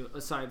listen to,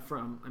 aside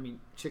from,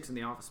 Chicks in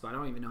the Office, but I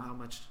don't even know how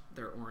much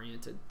they're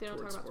oriented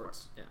towards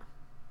sports. Yeah.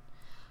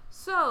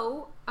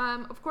 So,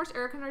 of course,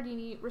 Erica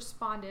Nardini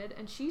responded,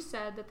 and she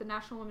said that the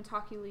National Women's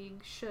Hockey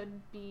League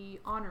should be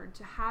honored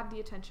to have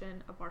the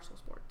attention of Barstool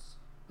Sports.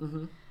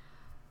 Mm-hmm.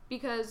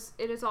 Because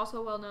it is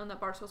also well known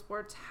that Barstool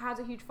Sports has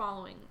a huge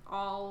following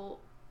all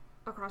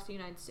across the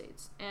United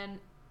States. And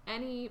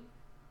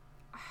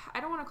I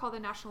don't want to call the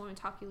National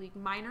Women's Hockey League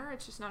minor.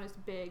 It's just not as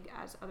big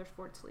as other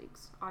sports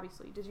leagues,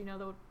 obviously. Did you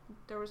know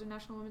there was a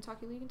National Women's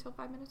Hockey League until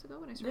 5 minutes ago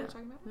when I started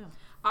talking about it? Yeah.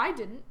 I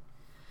didn't.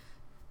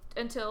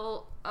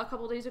 Until a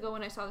couple days ago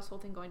when I saw this whole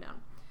thing going down.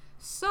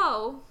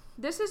 So,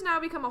 this has now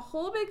become a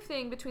whole big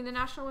thing between the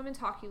National Women's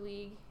Hockey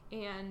League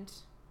and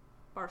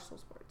Barstool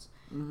Sports.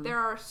 Mm-hmm. There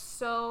are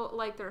so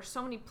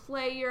many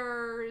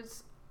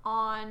players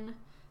on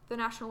the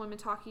National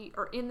Women's Hockey,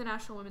 or in the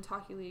National Women's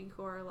Hockey League,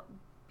 who are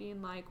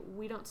being like,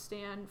 we don't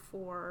stand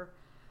for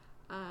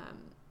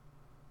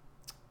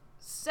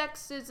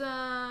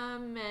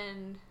sexism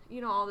and,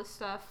 all this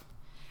stuff.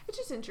 It's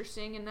just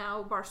interesting, and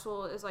now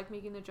Barstool is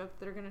making the joke that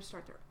they're going to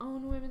start their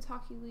own women's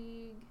hockey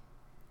league,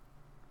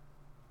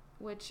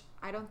 which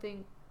I don't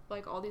think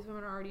all these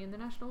women are already in the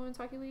National Women's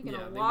Hockey League, and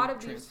a lot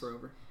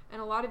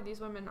of these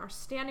women are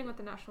standing with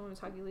the National Women's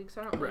Hockey League,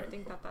 so I don't really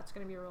think that that's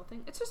going to be a real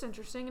thing. It's just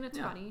interesting, and it's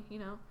funny,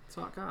 It's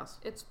hot goss.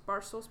 It's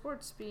Barstool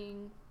Sports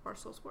being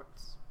Barstool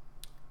Sports.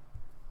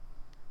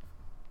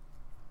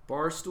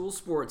 Barstool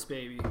Sports,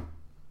 baby.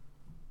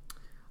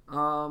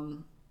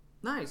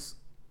 Nice.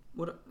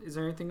 What is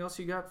there anything else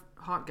you got?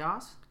 Hot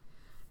goss?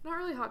 Not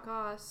really hot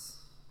goss.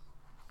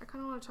 I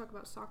kind of want to talk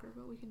about soccer,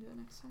 but we can do it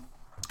next time.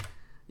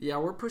 Yeah,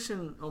 we're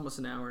pushing almost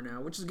an hour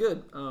now, which is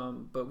good.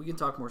 But we can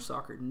talk more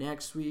soccer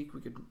next week.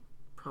 We could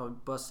probably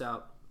bust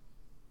out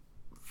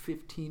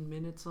 15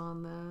 minutes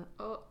on that.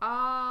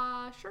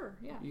 Oh, sure,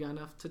 yeah. You got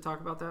enough to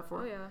talk about that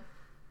for? Oh, yeah.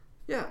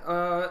 Yeah,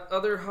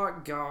 other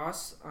hot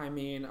goss.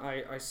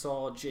 I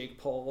saw Jake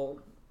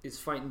Paul is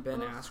fighting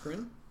Ben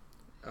Askren.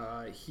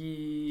 I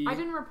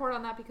didn't report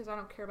on that because I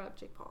don't care about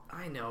Jake Paul.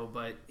 I know,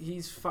 but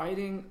he's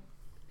fighting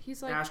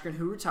Askren,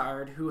 who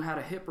retired, who had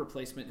a hip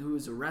replacement, who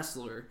is a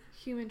wrestler.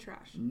 Human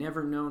trash.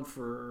 Never known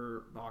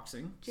for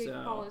boxing. Jake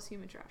Paul is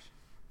human trash.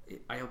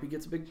 I hope he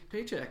gets a big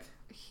paycheck.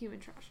 Human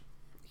trash.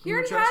 He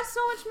already has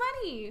so much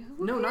money.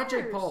 Who cares? Not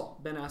Jake Paul.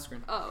 Ben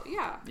Askren. Oh,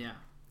 yeah. Yeah.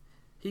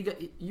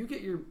 You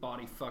get your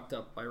body fucked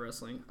up by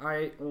wrestling.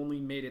 I only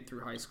made it through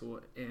high school,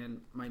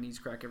 and my knees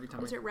crack every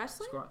time. Is it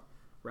wrestling? Squat.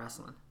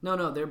 Wrestling.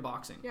 No, they're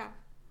boxing. Yeah.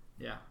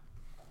 Yeah.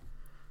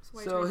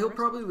 So he'll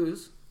probably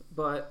lose,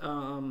 but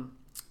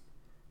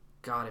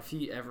God, if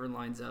he ever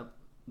lines up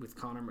with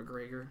Conor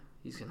McGregor,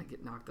 he's gonna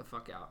get knocked the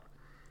fuck out.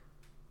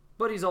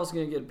 But he's also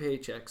gonna get a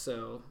paycheck,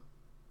 so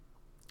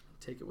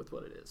take it with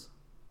what it is.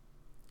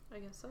 I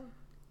guess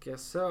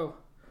so.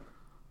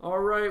 All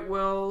right,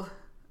 well,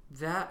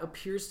 that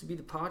appears to be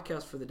the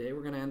podcast for the day.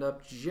 We're gonna end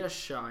up just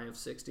shy of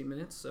 60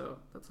 minutes, so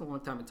that's a long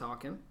time of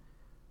talking,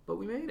 but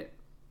we made it.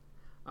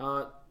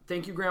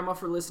 Thank you, Grandma,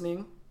 for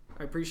listening.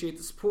 I appreciate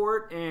the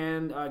support,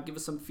 and give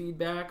us some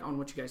feedback on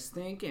what you guys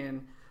think,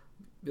 and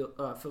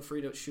feel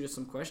free to shoot us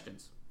some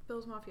questions.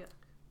 Bill's Mafia.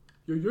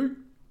 Yay, yay.